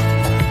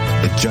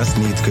 It just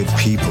needs good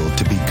people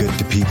to be good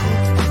to people.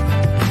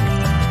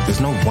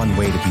 There's no one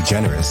way to be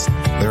generous.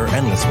 There are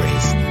endless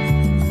ways.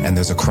 And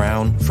there's a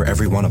crown for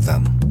every one of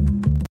them.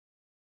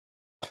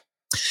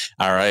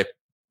 All right.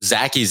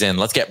 Zachy's in.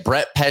 Let's get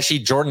Brett Pesce,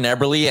 Jordan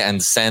Eberle,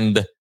 and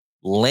send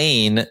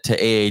Lane to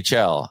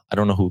AHL. I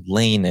don't know who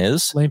Lane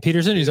is. Lane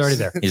Peterson, he's already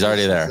there. He's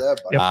already there.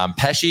 Yep.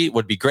 Pesce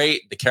would be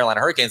great. The Carolina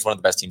Hurricanes, one of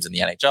the best teams in the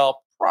NHL.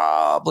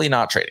 Probably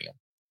not trading him.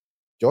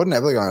 Jordan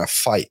Eberle going to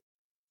fight.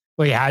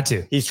 Well, he had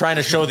to. He's trying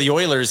to show the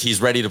Oilers he's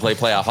ready to play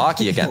playoff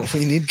hockey again.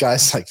 We need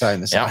guys like that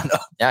in this.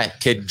 Yeah.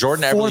 Kid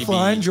Jordan Eberle. Fourth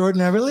line,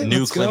 Jordan Eberle.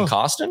 New Clint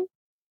Costin?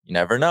 You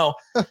never know.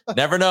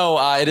 Never know.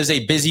 It is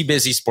a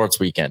busy sports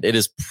weekend. It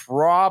is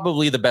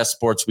probably the best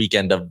sports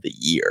weekend of the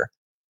year.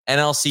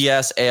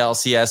 NLCS,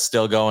 ALCS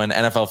still going.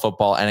 NFL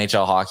football,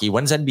 NHL hockey.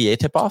 When's NBA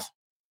tip off?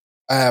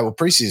 Well,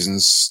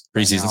 preseason's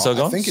still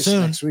going? I think it's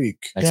soon. next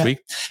week. Next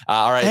week.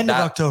 All right. End of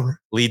October.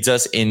 Leads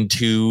us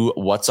into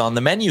what's on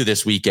the menu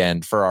this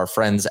weekend for our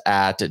friends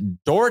at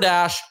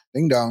DoorDash.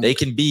 Ding dong. They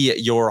can be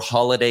your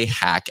holiday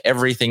hack.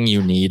 Everything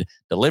you need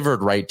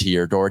delivered right to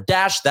your door.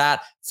 Dash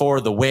that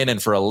for the win.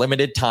 And for a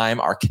limited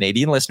time, our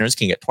Canadian listeners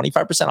can get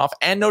 25% off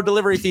and no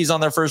delivery fees on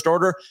their first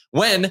order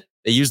when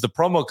they use the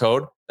promo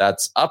code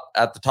that's up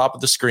at the top of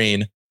the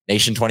screen,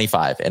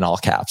 Nation25 in all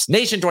caps.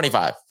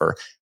 Nation25 for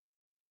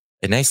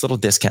a nice little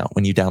discount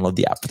when you download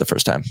the app for the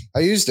first time. I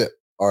used it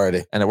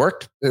already. And it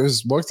worked?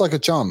 It worked like a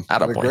charm.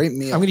 Had a great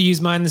meal. I'm going to use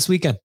mine this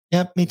weekend.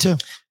 Yep, me too.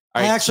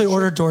 I actually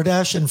ordered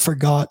DoorDash and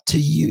forgot to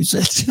use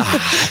it. I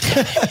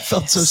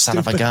felt so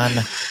son stupid. of a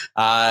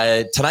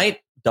gun.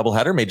 Tonight,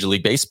 doubleheader, Major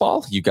League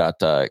Baseball. You got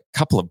a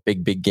couple of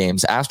big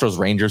games. Astros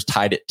Rangers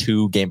tied at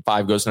 2. Game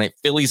 5 goes tonight.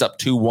 Phillies up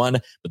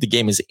 2-1, but the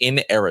game is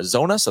in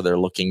Arizona, so they're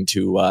looking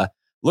to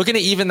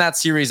even that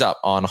series up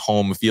on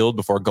home field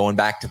before going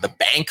back to the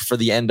bank for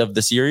the end of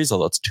the series.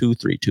 Although it's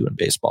 2-3-2 in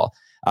baseball.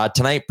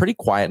 Tonight, pretty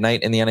quiet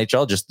night in the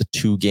NHL. Just the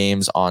 2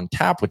 games on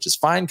tap, which is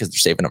fine because they're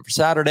saving them for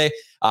Saturday.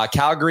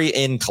 Calgary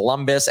in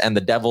Columbus and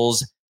the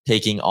Devils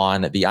taking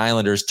on the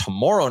Islanders.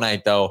 Tomorrow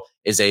night, though,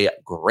 is a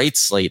great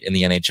slate in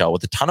the NHL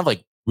with a ton of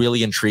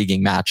really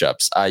intriguing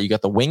matchups. You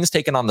got the Wings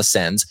taking on the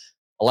Sens,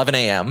 11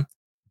 a.m.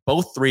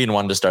 Both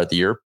 3-1 to start the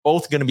year.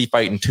 Both going to be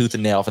fighting tooth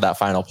and nail for that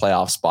final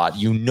playoff spot.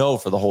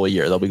 For the whole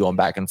year, they'll be going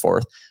back and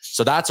forth.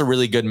 So that's a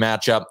really good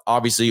matchup.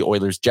 Obviously,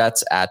 Oilers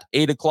Jets at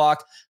 8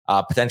 o'clock.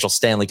 Potential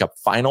Stanley Cup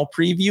final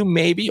preview,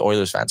 maybe.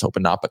 Oilers fans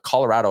hoping not, but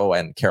Colorado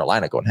and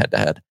Carolina going head to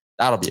head.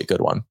 That'll be a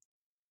good one.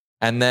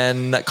 And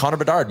then Connor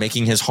Bedard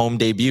making his home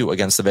debut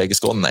against the Vegas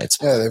Golden Knights.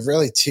 Yeah, they've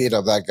really teed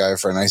up that guy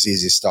for a nice,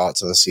 easy start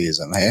to the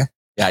season, hey?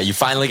 Yeah, you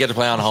finally get to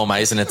play on home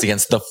ice, and it's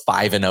against the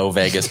 5-0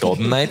 Vegas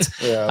Golden Knights.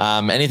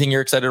 Yeah. Anything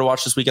you're excited to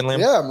watch this weekend, Liam?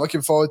 Yeah, I'm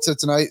looking forward to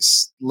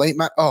tonight's late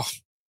match. Oh,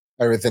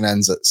 everything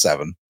ends at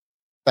 7.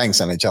 Thanks,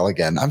 NHL,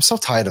 again. I'm so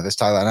tired of this,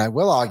 Tyler, and I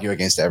will argue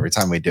against it every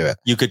time we do it.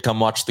 You could come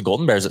watch the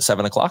Golden Bears at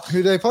 7 o'clock.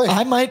 Who do they play?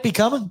 I might be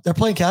coming. They're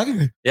playing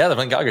Calgary. Yeah, they're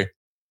playing Calgary.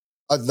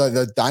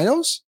 The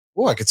Dinos?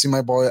 Oh, I could see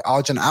my boy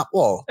Arjun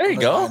Atwell. There you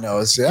go.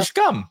 Dinos, yeah. You should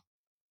come.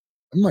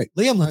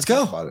 Liam, let's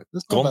go.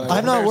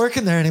 I'm not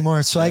working there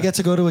anymore, so I get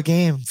to go to a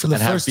game for the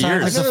first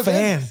time as a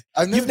fan.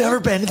 You've never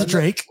been to the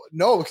Drake?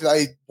 No, because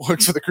I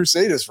worked for the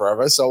Crusaders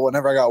forever. So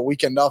whenever I got a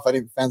weekend off, I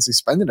didn't fancy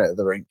spending it at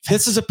the rink.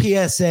 This is a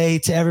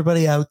PSA to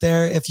everybody out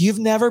there. If you've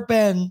never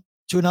been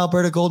to an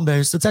Alberta Golden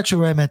Bears, that's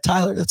actually where I met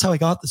Tyler. That's how I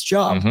got this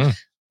job. Mm-hmm.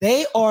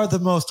 They are the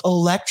most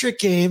electric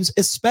games,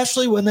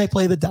 especially when they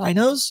play the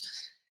Dinos,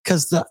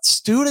 because the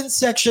student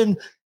section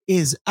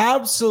is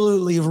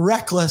absolutely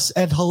reckless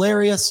and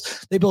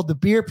hilarious. They build the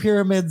beer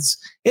pyramids.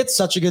 It's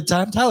such a good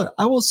time. Tyler,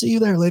 I will see you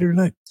there later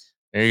tonight.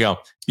 There you go.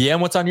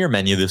 BM, what's on your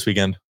menu this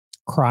weekend?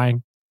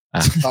 Crying.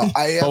 But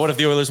what if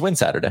the Oilers win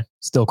Saturday?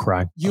 Still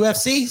crying.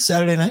 UFC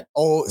Saturday night.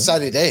 Oh,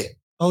 Saturday.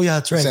 Oh, yeah,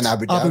 that's right. It's in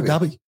Abu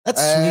Dhabi. That's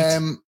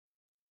sweet.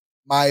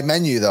 My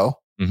menu though,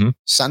 Mhm.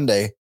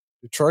 Sunday,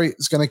 Detroit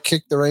is going to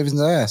kick the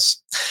Ravens'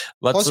 ass.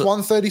 Plus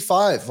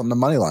 135 on the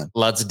money line.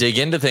 Let's dig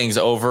into things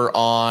over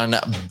on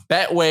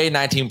Betway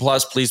 19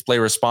 plus. Please play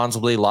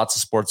responsibly. Lots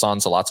of sports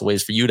on, so lots of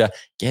ways for you to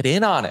get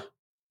in on it.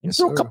 You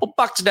throw a couple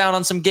bucks down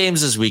on some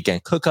games this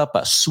weekend. Cook up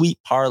a sweet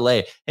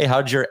parlay. Hey,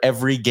 how'd your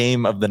every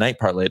game of the night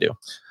parlay do?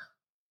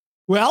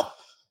 Well,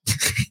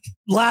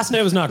 last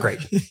night was not great.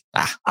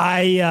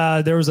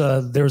 There was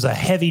a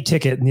heavy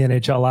ticket in the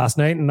NHL last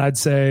night, and I'd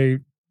say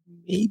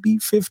maybe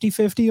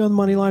 50-50 on the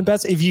money line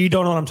bets. If you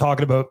don't know what I'm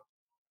talking about,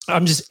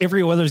 I'm just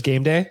every Oilers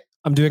game day,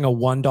 I'm doing a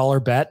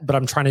 $1 bet, but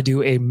I'm trying to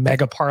do a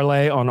mega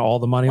parlay on all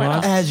the money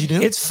lines. As you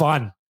do. It's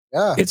fun.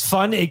 Yeah. It's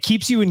fun. It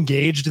keeps you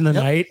engaged in the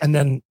night. And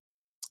then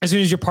as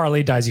soon as your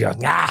parlay dies, you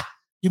go,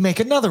 you make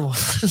another one.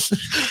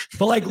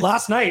 But like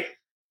last night,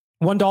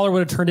 $1 would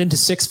have turned into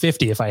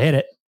 $6.50 if I hit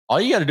it.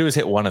 All you got to do is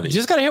hit one of these. You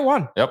just got to hit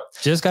one. Yep.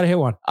 Just got to hit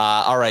one.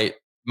 All right.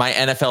 My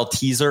NFL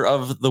teaser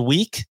of the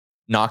week,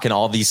 knocking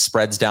all these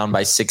spreads down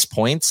by 6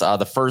 points.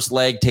 The first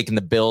leg, taking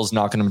the Bills,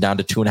 knocking them down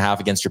to 2.5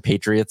 against your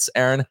Patriots.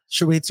 Aaron,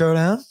 should we throw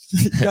down?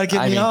 You got to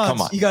give me odds.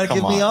 Come on, you got to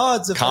give me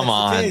odds. If come that's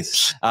on. the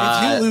case.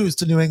 If you lose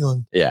to New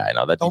England, yeah, I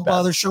know that. Don't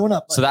bother showing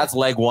up. So that's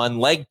leg one.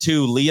 Leg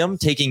two, Liam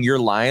taking your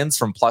Lions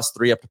from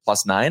 +3 up to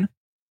 +9.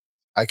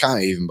 I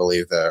can't even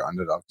believe they're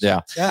underdogs.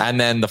 Yeah. And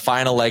then the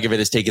final leg of it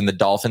is taking the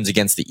Dolphins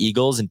against the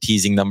Eagles and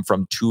teasing them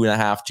from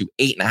 2.5 to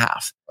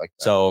 8.5.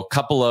 So a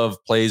couple of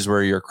plays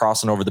where you're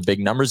crossing over the big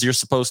numbers you're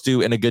supposed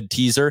to in a good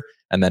teaser,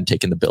 and then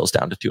taking the Bills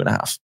down to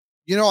 2.5.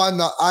 You know,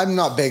 I'm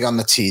not big on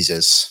the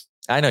teasers.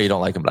 I know you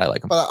don't like them, but I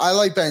like them. But I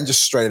like betting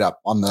just straight up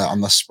on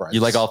the spread. You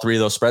like all three of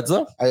those spreads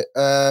though?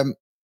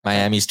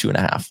 Miami's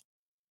 2.5.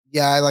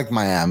 Yeah, I like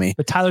Miami.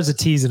 But Tyler's a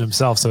teasing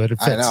himself, so it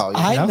fits. I know.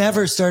 I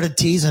never started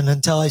teasing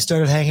until I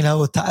started hanging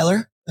out with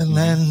Tyler, and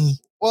then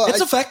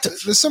it's effective.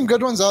 There's some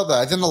good ones out there.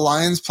 I think the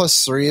Lions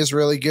 +3 is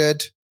really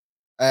good.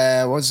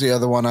 What's the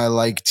other one I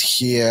liked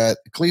here?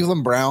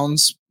 Cleveland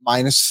Browns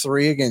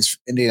 -3 against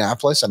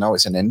Indianapolis. I know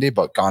it's in Indy,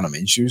 but Garner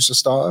Minshew's a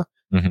starter.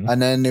 Mm-hmm.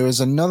 And then there was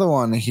another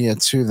one here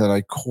too that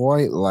I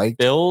quite liked.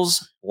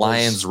 Bills,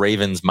 Lions,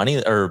 Ravens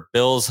money, or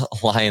Bills,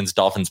 Lions,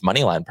 Dolphins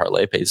money line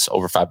parlay pays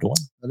over 5-1.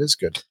 That is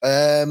good.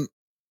 I'm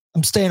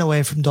staying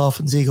away from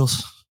Dolphins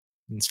Eagles.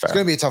 It's fair. It's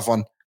going to be a tough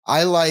one.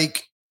 I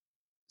like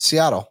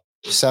Seattle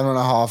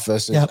 7.5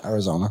 versus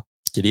Arizona.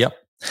 Giddy up.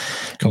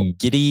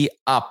 Giddy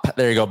up.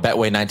 There you go.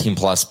 Betway 19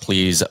 plus.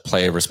 Please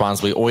play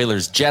responsibly.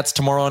 Oilers Jets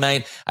tomorrow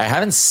night. I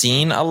haven't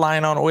seen a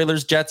line on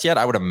Oilers Jets yet.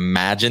 I would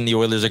imagine the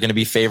Oilers are going to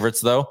be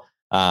favorites though.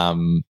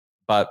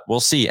 But we'll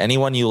see.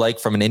 Anyone you like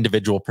from an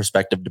individual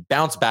perspective to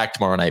bounce back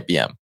tomorrow night,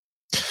 BM?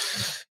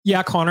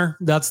 Yeah, Connor.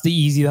 That's the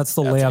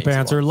layup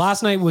answer. One.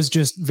 Last night was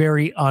just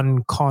very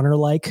un-Connor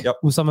like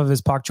with some of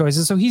his puck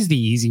choices. So he's the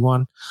easy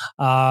one.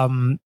 I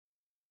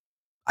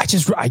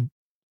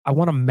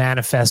want to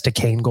manifest a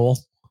Kane goal.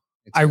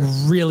 I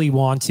really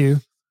want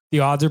to. The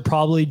odds are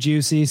probably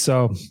juicy.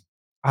 So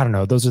I don't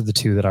know. Those are the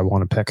two that I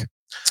want to pick.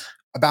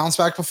 A bounce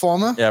back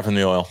performer? Yeah, from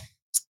the Oil.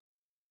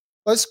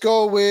 Let's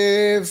go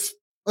with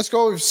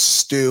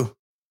Stu.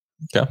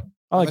 Okay.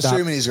 I'm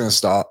assuming he's going to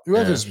start.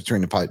 Whoever's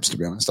between the pipes, to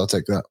be honest. I'll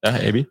take that.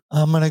 AB.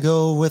 I'm going to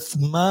go with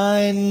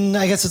mine.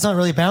 I guess it's not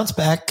really a bounce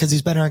back because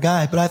he's been our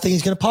guy, but I think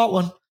he's going to pot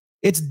one.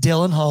 It's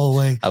Dylan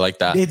Holloway. I like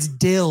that. It's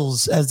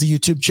Dills, as the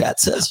YouTube chat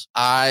says.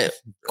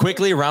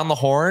 Quickly around the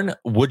horn.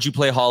 Would you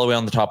play Holloway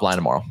on the top line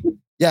tomorrow?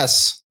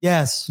 Yes.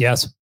 Yes.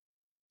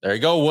 There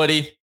you go,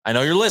 Woody. I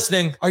know you're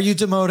listening. Are you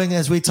demoting,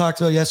 as we talked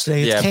about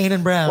yesterday? It's Kane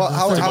and Brown. Well,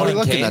 how are we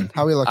looking then?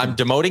 How are we looking? I'm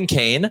demoting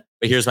Kane,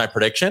 but here's my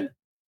prediction.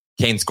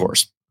 Kane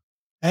scores.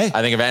 Hey.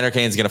 I think Evander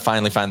Kane's going to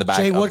finally find the back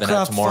Jay of the net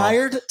Woodcroft tomorrow.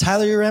 fired.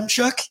 Tyler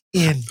Yaremchuk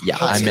in. Yeah,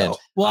 I'm in.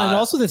 Well, and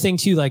also the thing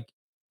too, like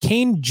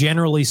Kane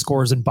generally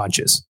scores in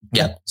bunches.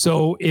 Yeah.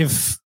 So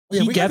if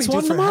he gets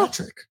one tomorrow,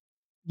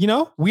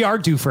 we are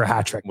due for a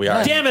hat trick. We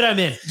are. Damn it, I'm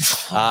in.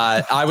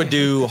 I would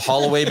do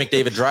Holloway,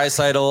 McDavid,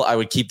 Draisaitl. I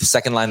would keep the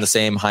second line the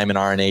same, Hyman,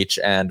 RNH,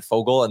 and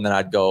Fogle, and then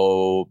I'd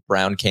go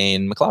Brown,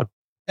 Kane, McLeod.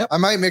 Yep. I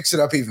might mix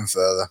it up even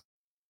further.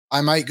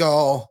 I might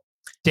go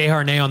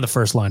Desharnais on the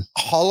first line.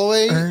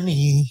 Holloway,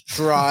 Ernie,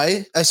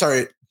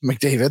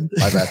 McDavid.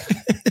 My bad.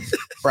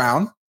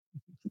 Brown.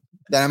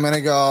 Then I'm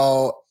gonna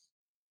go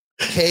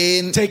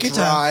Kane, take your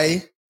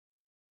time.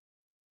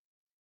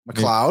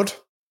 McLeod,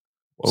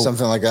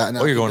 something like that.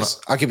 You're going.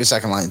 I'll keep a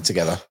second line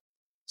together.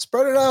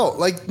 Spread it out.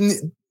 Like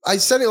I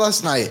said it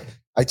last night.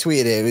 I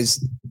tweeted it. It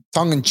was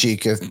tongue in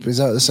cheek. Is that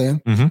what they're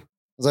saying? Mm-hmm. I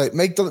was like,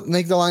 make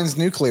the lines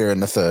nuclear in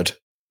the third.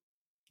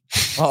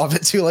 Oh, a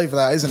bit too late for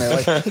that, isn't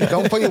it? Like,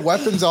 don't put your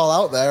weapons all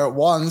out there at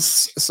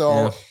once.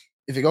 So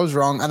if it goes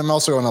wrong, and I'm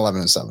also going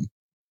 11-7.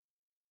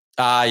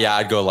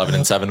 I'd go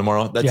 11-7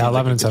 tomorrow.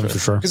 11-7 for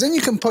sure. Because then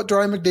you can put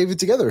Dry McDavid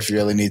together if you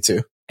really need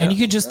to. And you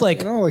could just I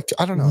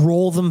don't know,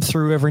 roll them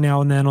through every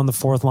now and then on the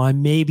fourth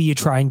line. Maybe you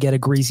try and get a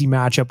greasy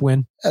matchup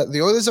win.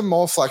 The Oilers are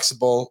more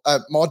flexible,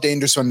 more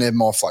dangerous when they're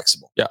more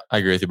flexible. Yeah, I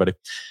agree with you, buddy.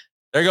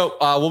 There you go.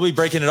 We'll be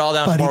breaking it all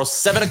down tomorrow,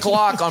 7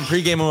 o'clock on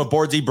Pregame with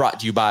Boardsy,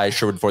 brought to you by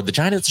Sherwood Ford the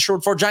Giant. It's a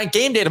Sherwood Ford Giant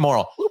game day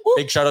tomorrow.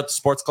 Big shout out to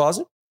Sports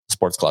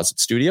Closet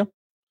Studio.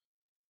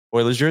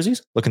 Oilers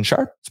jerseys, looking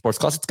sharp. Sports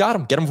Closet's got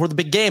them. Get them for the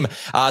big game.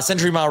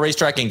 Century Mile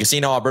Racetrack and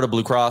Casino, Alberta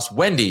Blue Cross,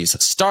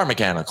 Wendy's, Star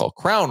Mechanical,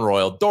 Crown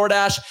Royal,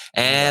 DoorDash,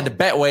 and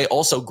Betway.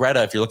 Also,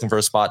 Greta, if you're looking for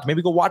a spot to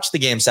maybe go watch the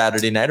game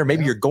Saturday night, or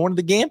maybe you're going to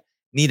the game,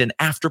 need an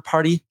after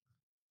party.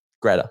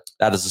 Greta,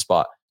 that is the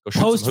spot.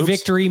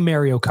 Post-victory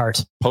Mario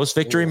Kart.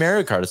 Post-victory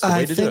Mario Kart. It's the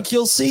way to do it. I think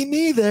you'll see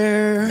me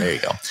there. There you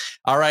go.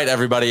 All right,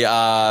 everybody.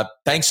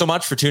 Thanks so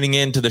much for tuning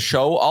in to the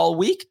show all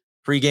week.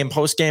 Pre-game,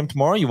 post-game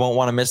tomorrow. You won't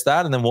want to miss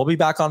that. And then we'll be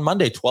back on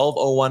Monday,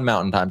 12:01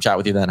 Mountain Time. Chat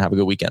with you then. Have a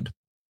good weekend.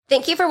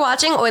 Thank you for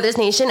watching Oilers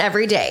Nation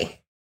every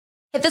day.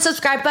 Hit the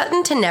subscribe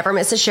button to never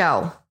miss a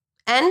show.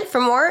 And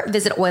for more,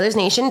 visit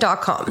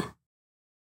OilersNation.com.